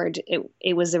record,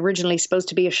 it was originally supposed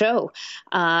to be a show.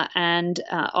 And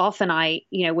often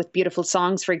with Beautiful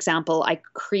Songs, for example, I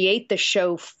create the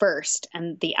show first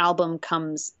and the album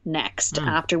comes next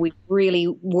after we've really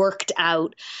worked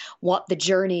out what the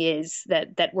journey is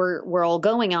that we're all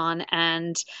going on.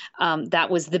 And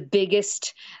that was the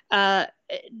biggest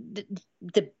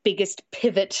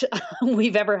pivot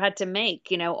we've ever had to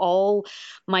make. All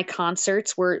my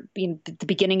concerts were at the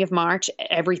beginning of March.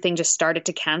 Everything just started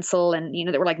to cancel, and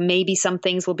they were like, maybe some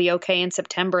things will be okay in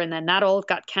September, and then that all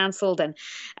got canceled,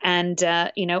 and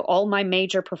all my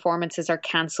major performances are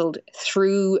canceled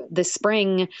through the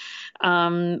spring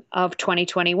of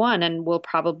 2021, and will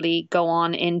probably go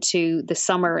on into the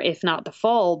summer, if not the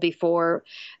fall, before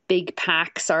big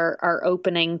packs are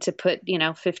opening to put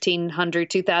 1,500,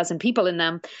 2,000 people in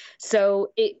them.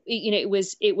 So it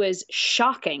was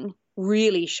shocking,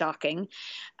 really shocking.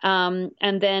 And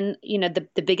then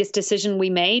the biggest decision we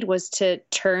made was to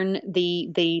turn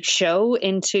the show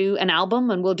into an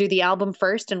album, and we'll do the album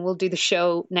first and we'll do the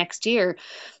show next year.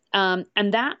 And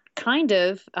that kind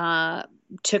of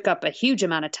took up a huge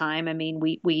amount of time. I mean,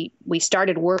 we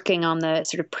started working on the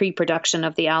sort of pre-production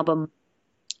of the album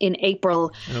in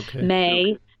April,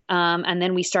 May. And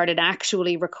then we started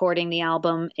actually recording the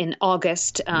album in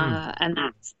August. And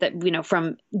that's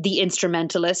from the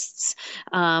instrumentalists.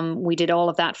 We did all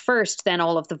of that first, then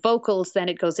all of the vocals, then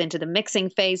it goes into the mixing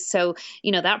phase. So,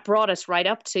 that brought us right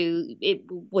up to, it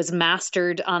was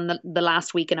mastered on the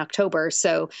last week in October.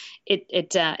 So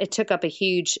it took up a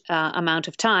huge amount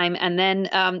of time. And then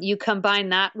you combine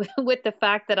that with the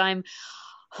fact that I'm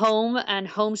home and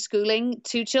homeschooling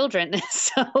 2 children.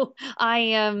 So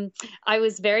I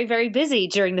was very, very busy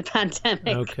during the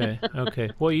pandemic. Okay.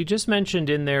 Well, you just mentioned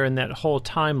in there, in that whole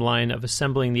timeline of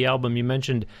assembling the album, you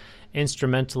mentioned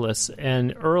instrumentalists.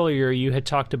 And earlier you had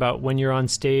talked about when you're on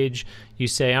stage, you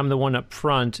say, I'm the one up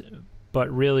front,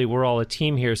 but really we're all a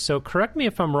team here. So correct me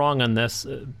if I'm wrong on this.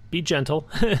 Be gentle.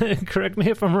 Correct me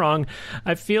if I'm wrong.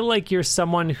 I feel like you're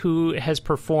someone who has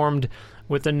performed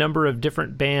with a number of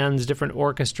different bands, different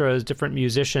orchestras, different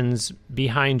musicians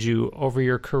behind you over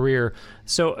your career.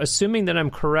 So assuming that I'm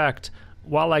correct,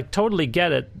 while I totally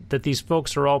get it that these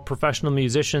folks are all professional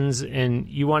musicians and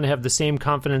you want to have the same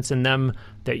confidence in them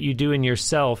that you do in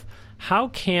yourself, how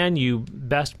can you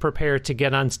best prepare to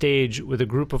get on stage with a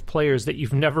group of players that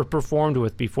you've never performed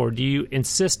with before? Do you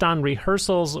insist on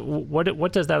rehearsals?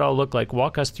 What does that all look like?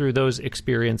 Walk us through those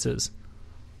experiences.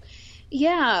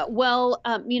 Yeah, well,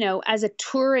 as a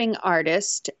touring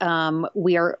artist,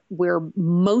 we're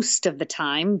most of the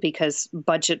time, because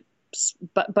budget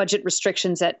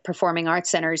restrictions at performing arts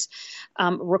centers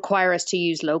require us to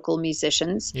use local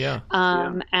musicians. We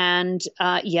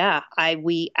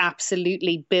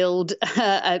absolutely build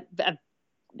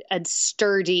a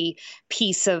sturdy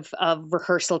piece of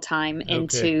rehearsal time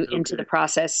into the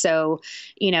process. So,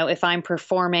 if I'm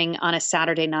performing on a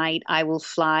Saturday night, I will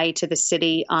fly to the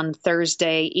city on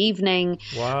Thursday evening.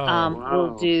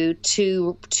 We'll do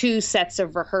two sets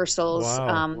of rehearsals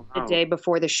the day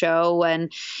before the show. And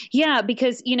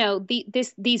because,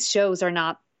 these shows are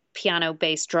not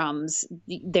piano-based drums.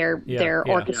 They're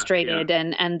orchestrated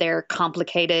and they're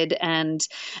complicated, and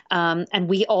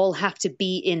we all have to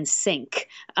be in sync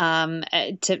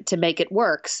to make it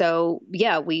work. So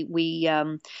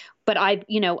but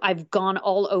I've gone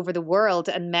all over the world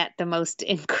and met the most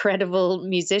incredible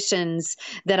musicians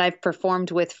that I've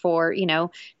performed with for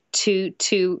two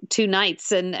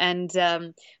nights,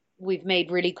 and we've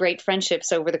made really great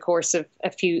friendships over the course of a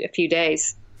few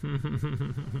days.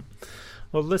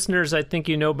 Well, listeners, I think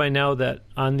you know by now that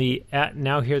on the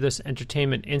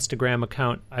 @NowHearThisEntertainment Instagram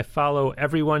account, I follow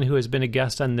everyone who has been a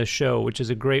guest on this show, which is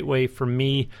a great way for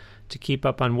me to keep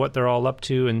up on what they're all up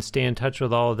to and stay in touch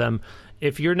with all of them.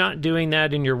 If you're not doing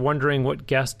that and you're wondering what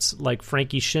guests like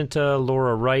Frankie Shinta,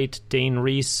 Laura Wright, Dane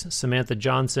Reese, Samantha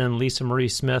Johnson, Lisa Marie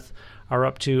Smith are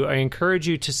up to, I encourage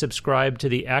you to subscribe to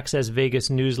the Access Vegas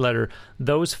newsletter.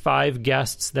 Those 5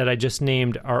 guests that I just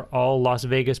named are all Las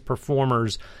Vegas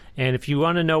performers. And if you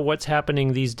want to know what's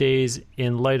happening these days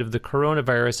in light of the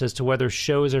coronavirus as to whether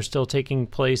shows are still taking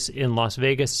place in Las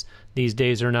Vegas these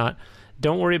days or not,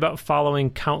 don't worry about following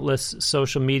countless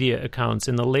social media accounts.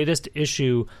 In the latest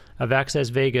issue of Access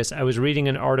Vegas, I was reading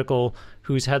an article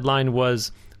whose headline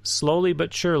was, "Slowly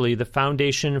but surely, the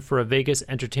foundation for a Vegas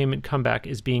entertainment comeback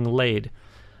is being laid."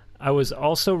 I was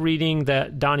also reading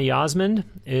that Donny Osmond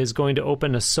is going to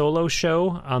open a solo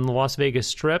show on the Las Vegas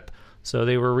Strip. So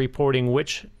they were reporting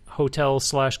which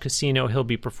hotel/casino he'll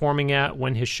be performing at,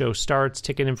 when his show starts,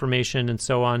 ticket information, and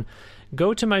so on.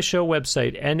 Go to my show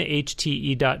website,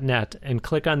 nhte.net, and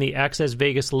click on the Access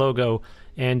Vegas logo,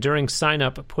 and during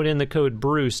sign-up, put in the code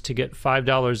BRUCE to get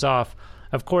 $5 off.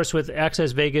 Of course, with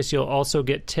Access Vegas, you'll also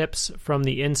get tips from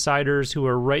the insiders who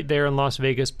are right there in Las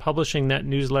Vegas, publishing that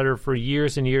newsletter for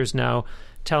years and years now,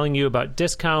 telling you about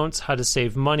discounts, how to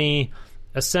save money,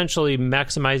 essentially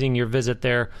maximizing your visit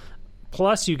there.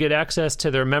 Plus, you get access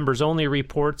to their members-only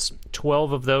reports,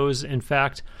 12 of those, in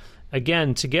fact.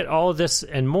 Again, to get all of this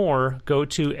and more, go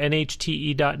to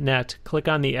nhte.net, click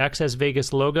on the Access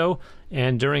Vegas logo,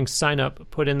 and during sign-up,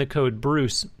 put in the code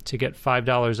BRUCE to get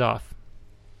 $5 off.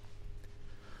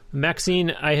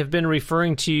 Maxine, I have been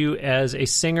referring to you as a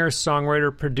singer,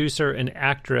 songwriter, producer, and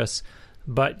actress,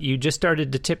 but you just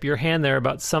started to tip your hand there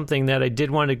about something that I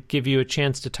did want to give you a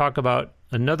chance to talk about,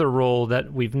 another role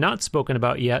that we've not spoken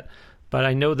about yet, but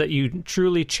I know that you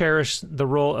truly cherish the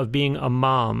role of being a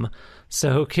mom.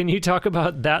 So can you talk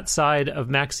about that side of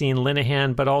Maxine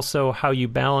Linehan, but also how you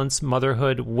balance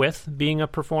motherhood with being a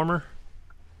performer?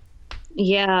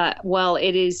 Yeah, well,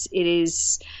 it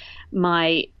is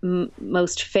my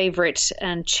most favorite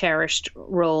and cherished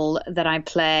role that I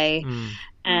play.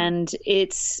 And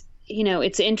it's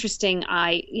interesting.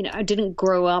 I didn't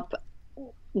grow up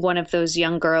one of those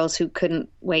young girls who couldn't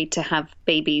wait to have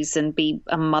babies and be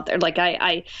a mother. Like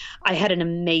I had an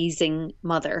amazing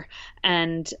mother,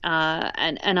 and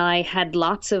I had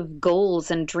lots of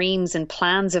goals and dreams and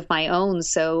plans of my own.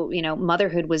 So,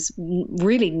 motherhood was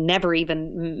really never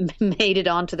even made it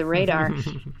onto the radar.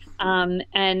 And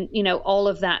all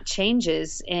of that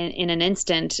changes in an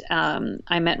instant.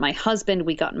 I met my husband,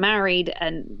 we got married,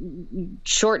 and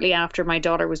shortly after my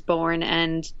daughter was born,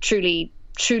 and truly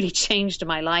changed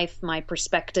my life, my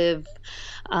perspective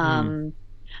on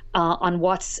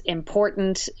what's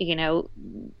important.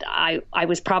 I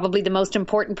was probably the most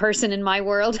important person in my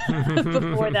world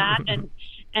before that, and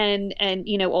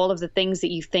all of the things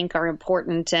that you think are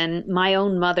important. And my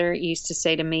own mother used to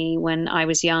say to me when I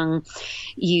was young,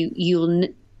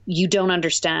 you don't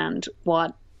understand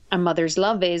what a mother's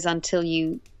love is until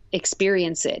you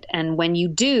experience it. And when you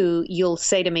do, you'll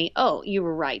say to me, "Oh, you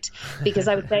were right." Because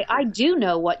I would say, "I do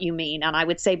know what you mean." And I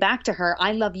would say back to her,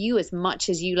 "I love you as much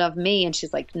as you love me." And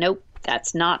she's like, "Nope,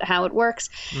 that's not how it works."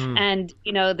 And,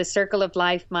 the circle of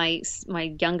life, my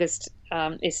youngest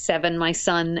is 7, my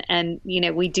son, and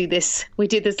we do this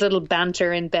little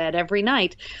banter in bed every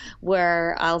night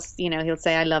where he'll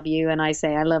say I love you, and I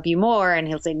say I love you more, and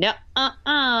he'll say no,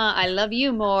 I love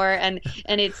you more, and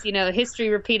it's history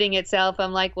repeating itself.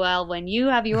 I'm like, well, when you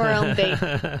have your own baby,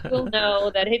 you'll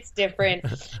know that it's different,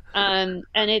 and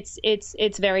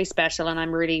it's very special, and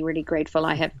I'm really, really grateful.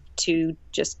 I have 2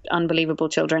 just unbelievable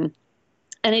children.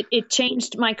 And it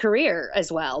changed my career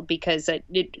as well, because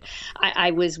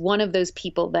I was one of those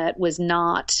people that was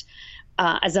not,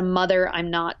 as a mother,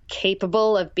 I'm not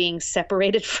capable of being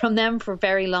separated from them for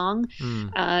very long.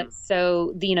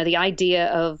 So the idea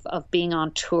of being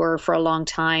on tour for a long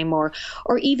time, or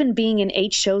even being in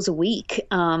 8 shows a week,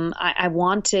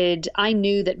 I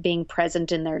knew that being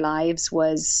present in their lives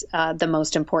was the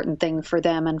most important thing for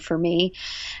them and for me.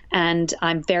 And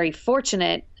I'm very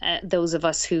fortunate, those of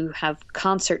us who have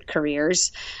concert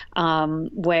careers,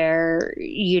 where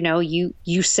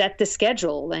you set the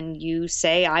schedule and you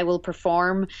say, I will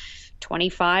perform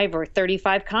 25 or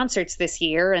 35 concerts this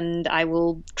year, and I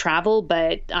will travel,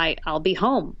 but I'll be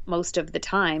home most of the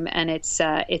time. And it's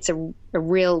a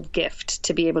real gift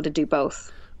to be able to do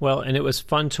both. Well, and it was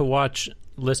fun to watch.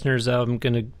 Listeners, I'm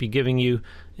going to be giving you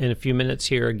in a few minutes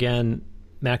here again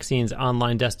Maxine's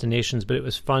online destinations, but it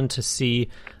was fun to see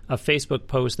a Facebook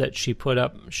post that she put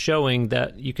up showing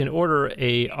that you can order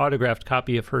a autographed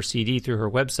copy of her CD through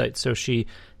her website. So she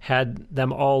had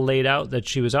them all laid out that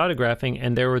she was autographing,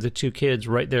 and there were the two kids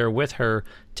right there with her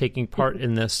taking part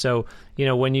in this. So,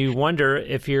 when you wonder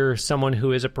if you're someone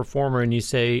who is a performer and you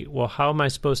say, well, how am I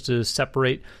supposed to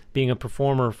separate being a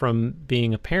performer from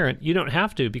being a parent? You don't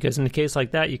have to, because in a case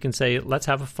like that, you can say, let's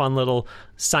have a fun little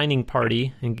signing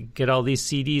party and get all these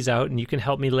CDs out, and you can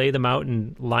help me lay them out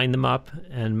and line them up,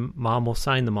 and Mom will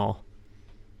sign them all.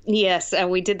 Yes,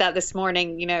 and we did that this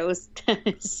morning. It was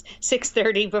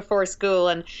 6:30 before school,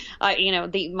 and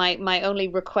my only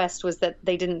request was that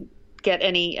they didn't get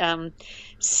any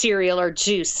cereal or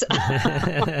juice.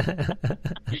 I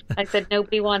said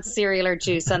nobody wants cereal or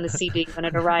juice on the CD when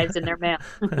it arrives in their mail.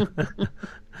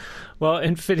 Well,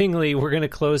 and fittingly, we're going to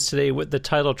close today with the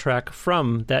title track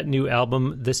from that new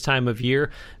album, This Time of Year.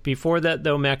 Before that,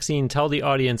 though, Maxine, tell the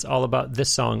audience all about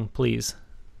this song, please.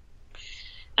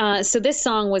 So this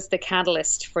song was the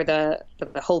catalyst for the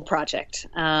whole project.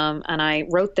 And I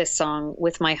wrote this song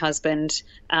with my husband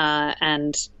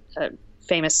and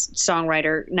famous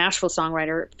songwriter, Nashville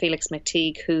songwriter, Felix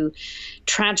McTeague, who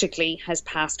tragically has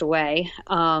passed away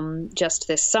just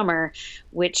this summer,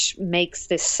 which makes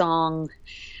this song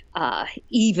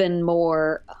even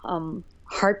more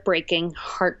heartbreaking,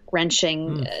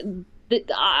 heart-wrenching.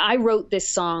 I wrote this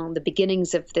song, the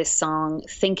beginnings of this song,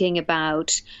 thinking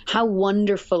about how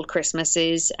wonderful Christmas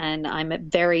is, and I'm a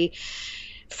very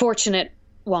fortunate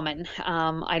woman.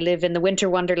 I live in the winter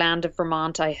wonderland of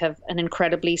Vermont. I have an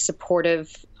incredibly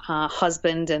supportive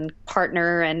husband and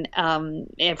partner, and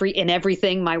in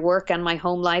everything, my work and my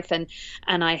home life, and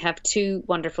I have two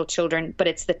wonderful children. But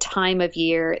it's the time of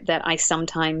year that I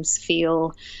sometimes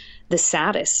feel the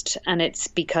saddest, and it's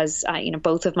because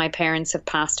both of my parents have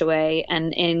passed away,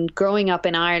 and in growing up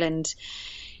in Ireland,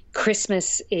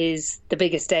 Christmas is the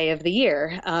biggest day of the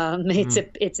year.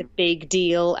 It's a big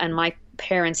deal, and my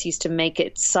parents used to make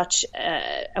it such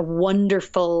a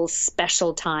wonderful,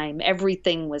 special time.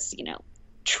 Everything was,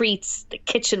 treats. The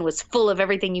kitchen was full of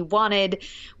everything you wanted.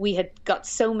 We had got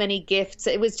so many gifts.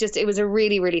 It was a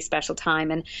really, really special time.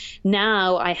 And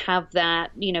now I have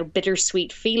that,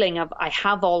 bittersweet feeling of I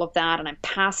have all of that and I'm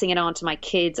passing it on to my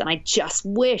kids. And I just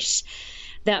wish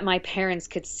that my parents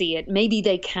could see it. Maybe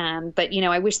they can, but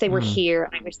I wish they were here.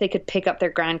 I wish they could pick up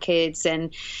their grandkids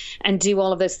and do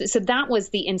all of this. So that was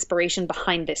the inspiration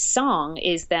behind this song,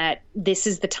 is that this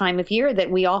is the time of year that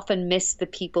we often miss the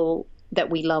people that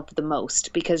we love the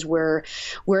most, because we're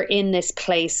in this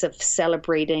place of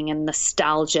celebrating and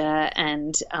nostalgia,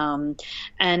 and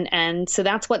so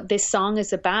that's what this song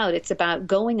is about. It's about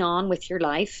going on with your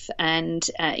life, and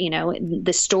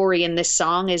the story in this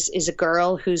song is a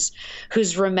girl who's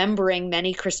remembering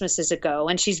many Christmases ago,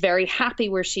 and she's very happy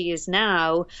where she is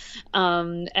now.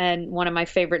 And one of my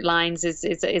favorite lines is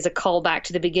a callback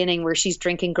to the beginning where she's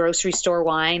drinking grocery store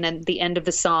wine, and at the end of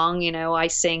the song, I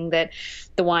sing that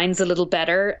the wine's a little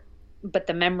better, but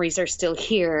the memories are still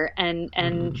here. And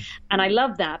I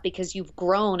love that, because you've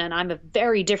grown, and I'm a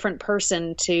very different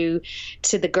person to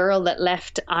the girl that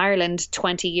left Ireland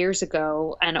 20 years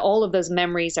ago. And all of those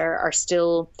memories are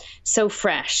still so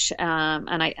fresh.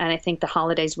 And I think the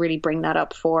holidays really bring that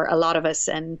up for a lot of us,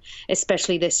 and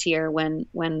especially this year when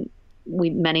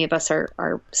many of us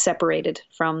are separated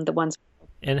from the ones.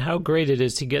 And how great it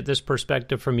is to get this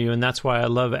perspective from you. And that's why I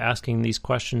love asking these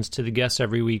questions to the guests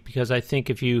every week, because I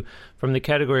think if you, from the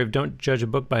category of don't judge a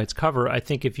book by its cover, I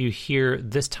think if you hear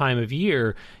this time of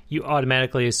year, you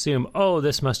automatically assume, oh,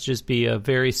 this must just be a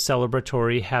very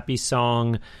celebratory, happy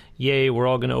song. Yay, we're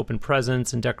all going to open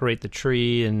presents and decorate the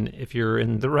tree. And if you're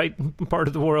in the right part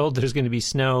of the world, there's going to be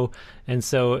snow. And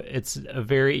so it's a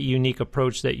very unique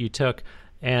approach that you took.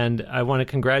 And I want to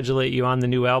congratulate you on the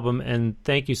new album, and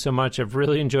thank you so much. I've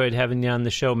really enjoyed having you on the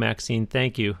show, Maxine.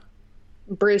 Thank you.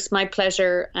 Bruce, my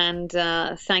pleasure, and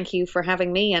thank you for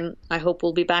having me, and I hope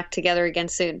we'll be back together again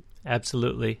soon.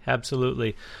 Absolutely.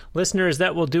 Absolutely. Listeners,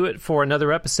 that will do it for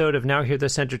another episode of Now Hear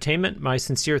This Entertainment. My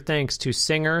sincere thanks to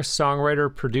singer,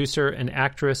 songwriter, producer, and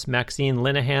actress Maxine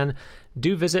Linehan.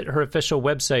 Do visit her official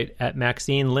website at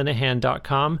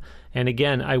MaxineLinehan.com. And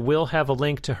again, I will have a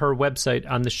link to her website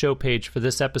on the show page for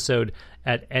this episode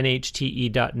at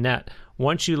NHTE.net.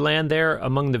 Once you land there,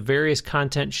 among the various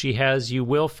content she has, you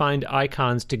will find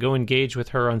icons to go engage with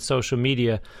her on social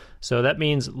media. So that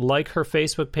means like her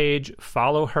Facebook page,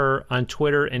 follow her on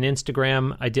Twitter and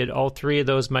Instagram. I did all three of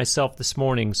those myself this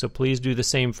morning, so please do the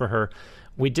same for her.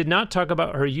 We did not talk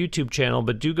about her YouTube channel,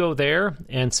 but do go there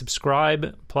and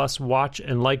subscribe, plus watch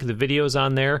and like the videos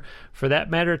on there. For that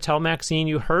matter, tell Maxine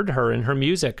you heard her and her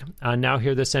music on Now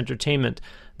Hear This Entertainment.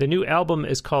 The new album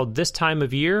is called This Time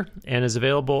of Year and is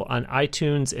available on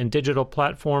iTunes and digital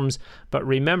platforms. But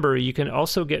remember, you can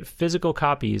also get physical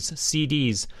copies,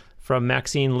 CDs, from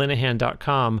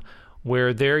MaxineLinehan.com,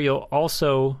 where there you'll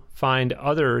also find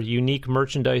other unique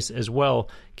merchandise as well.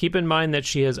 Keep in mind that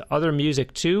she has other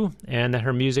music too, and that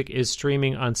her music is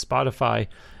streaming on Spotify.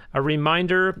 A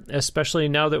reminder, especially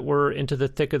now that we're into the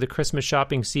thick of the Christmas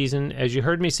shopping season, as you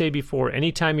heard me say before,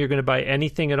 anytime you're going to buy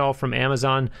anything at all from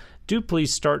Amazon, do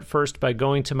please start first by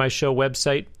going to my show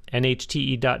website,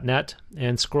 NHTE.net,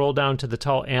 and scroll down to the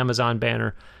tall Amazon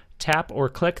banner. Tap or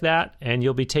click that, and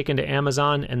you'll be taken to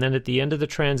Amazon, and then at the end of the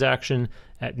transaction,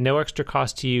 at no extra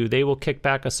cost to you, they will kick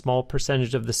back a small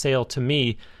percentage of the sale to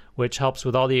me, which helps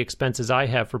with all the expenses I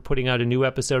have for putting out a new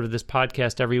episode of this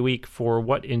podcast every week for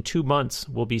what in 2 months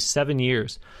will be 7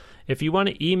 years. If you want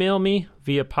to email me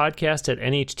via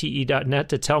podcast@nhte.net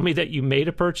to tell me that you made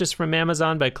a purchase from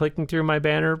Amazon by clicking through my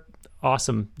banner,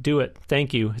 awesome. Do it.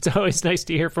 Thank you. It's always nice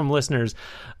to hear from listeners.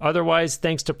 Otherwise,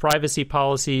 thanks to privacy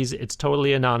policies, it's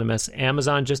totally anonymous.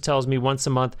 Amazon just tells me once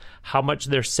a month how much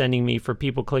they're sending me for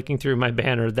people clicking through my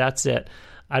banner. That's it.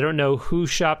 I don't know who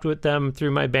shopped with them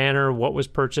through my banner, what was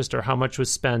purchased, or how much was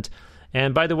spent.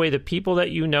 And by the way, the people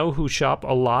that you know who shop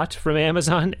a lot from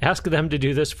Amazon, ask them to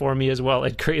do this for me as well.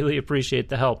 I'd greatly appreciate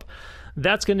the help.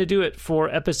 That's going to do it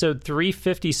for episode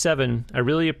 357. I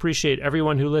really appreciate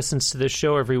everyone who listens to this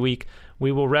show every week.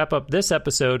 We will wrap up this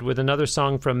episode with another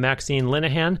song from Maxine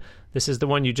Linehan. This is the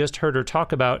one you just heard her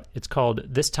talk about. It's called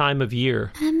This Time of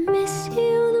Year. I miss you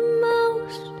the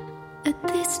most at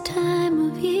this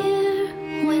time of year,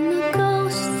 when the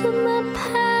ghosts of my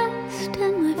past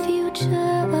and my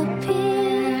future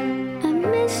appear. I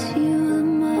miss you the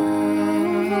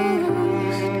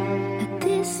most at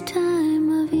this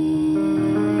time of year.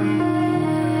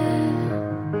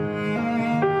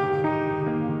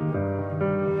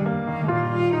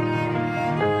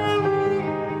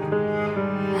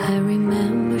 I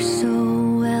remember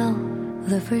so well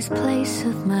the first place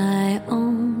of my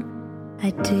own. I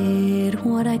did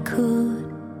what I could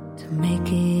to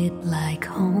make it like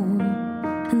home.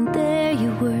 And there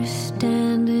you were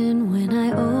standing when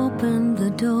I opened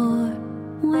the door,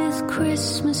 with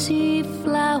Christmas Eve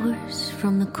flowers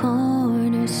from the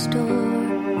corner store.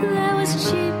 There was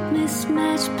cheap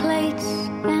mismatched plates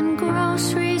and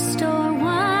grocery store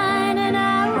wine, and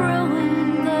I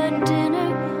ruined the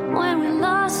dinner when we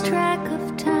lost track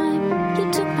of time.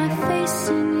 You took my face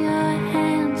in your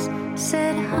hands,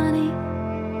 said, honey,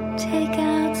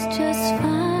 takeout's just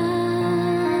fine.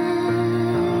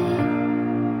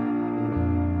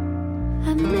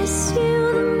 I miss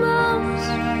you the most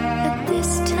at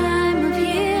this time of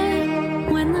year,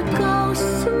 when the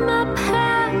ghosts of my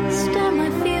past and my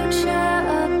future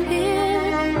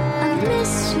appear. I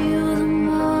miss you the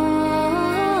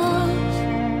most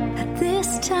at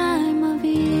this time of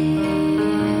year.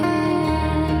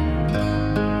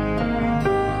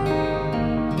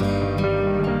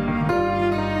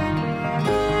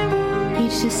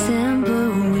 Each December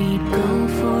we'd go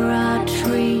for our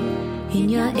treat in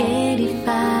your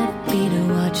 85 feet to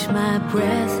watch my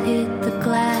breath hit the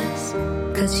glass,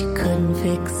 'cause you couldn't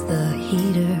fix the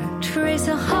heater. Trace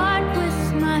a heart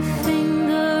with my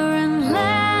finger and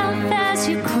laugh as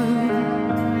you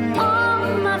croon all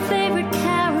my favorite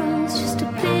carols, just a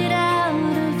bit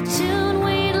out of tune.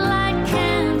 We'd light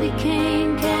candy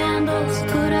cane candles,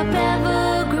 put up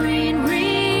evergreen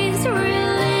wreaths,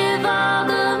 relive all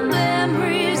the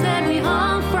memories that we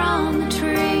hung from the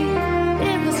tree.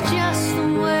 It was just the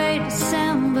way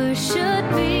December should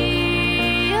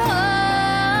be. Oh,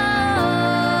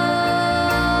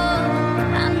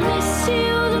 I miss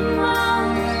you the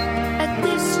most at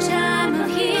this time of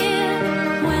year,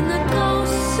 when the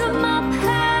ghosts of my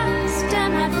past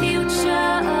and my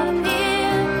future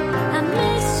appear. I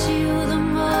miss you the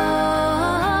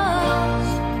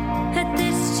most at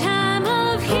this time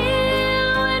of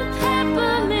year, when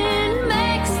peppermint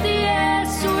makes the air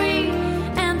sweet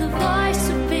and the voice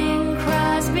of Bing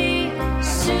Crosby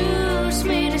soothes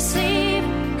me to sleep.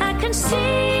 I can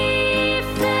see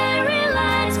fairy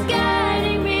lights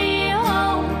guiding me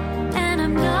home, and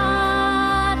I'm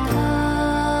not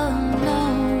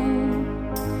alone.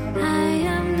 I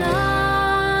am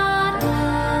not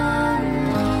alone.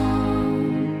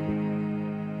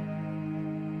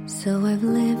 So I've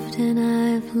lived and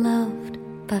I've loved,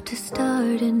 about to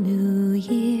start a new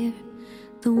year.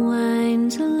 The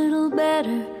wine's a little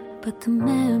better, but the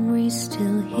memory's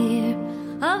still here,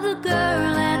 of the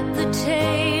girl at the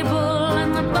table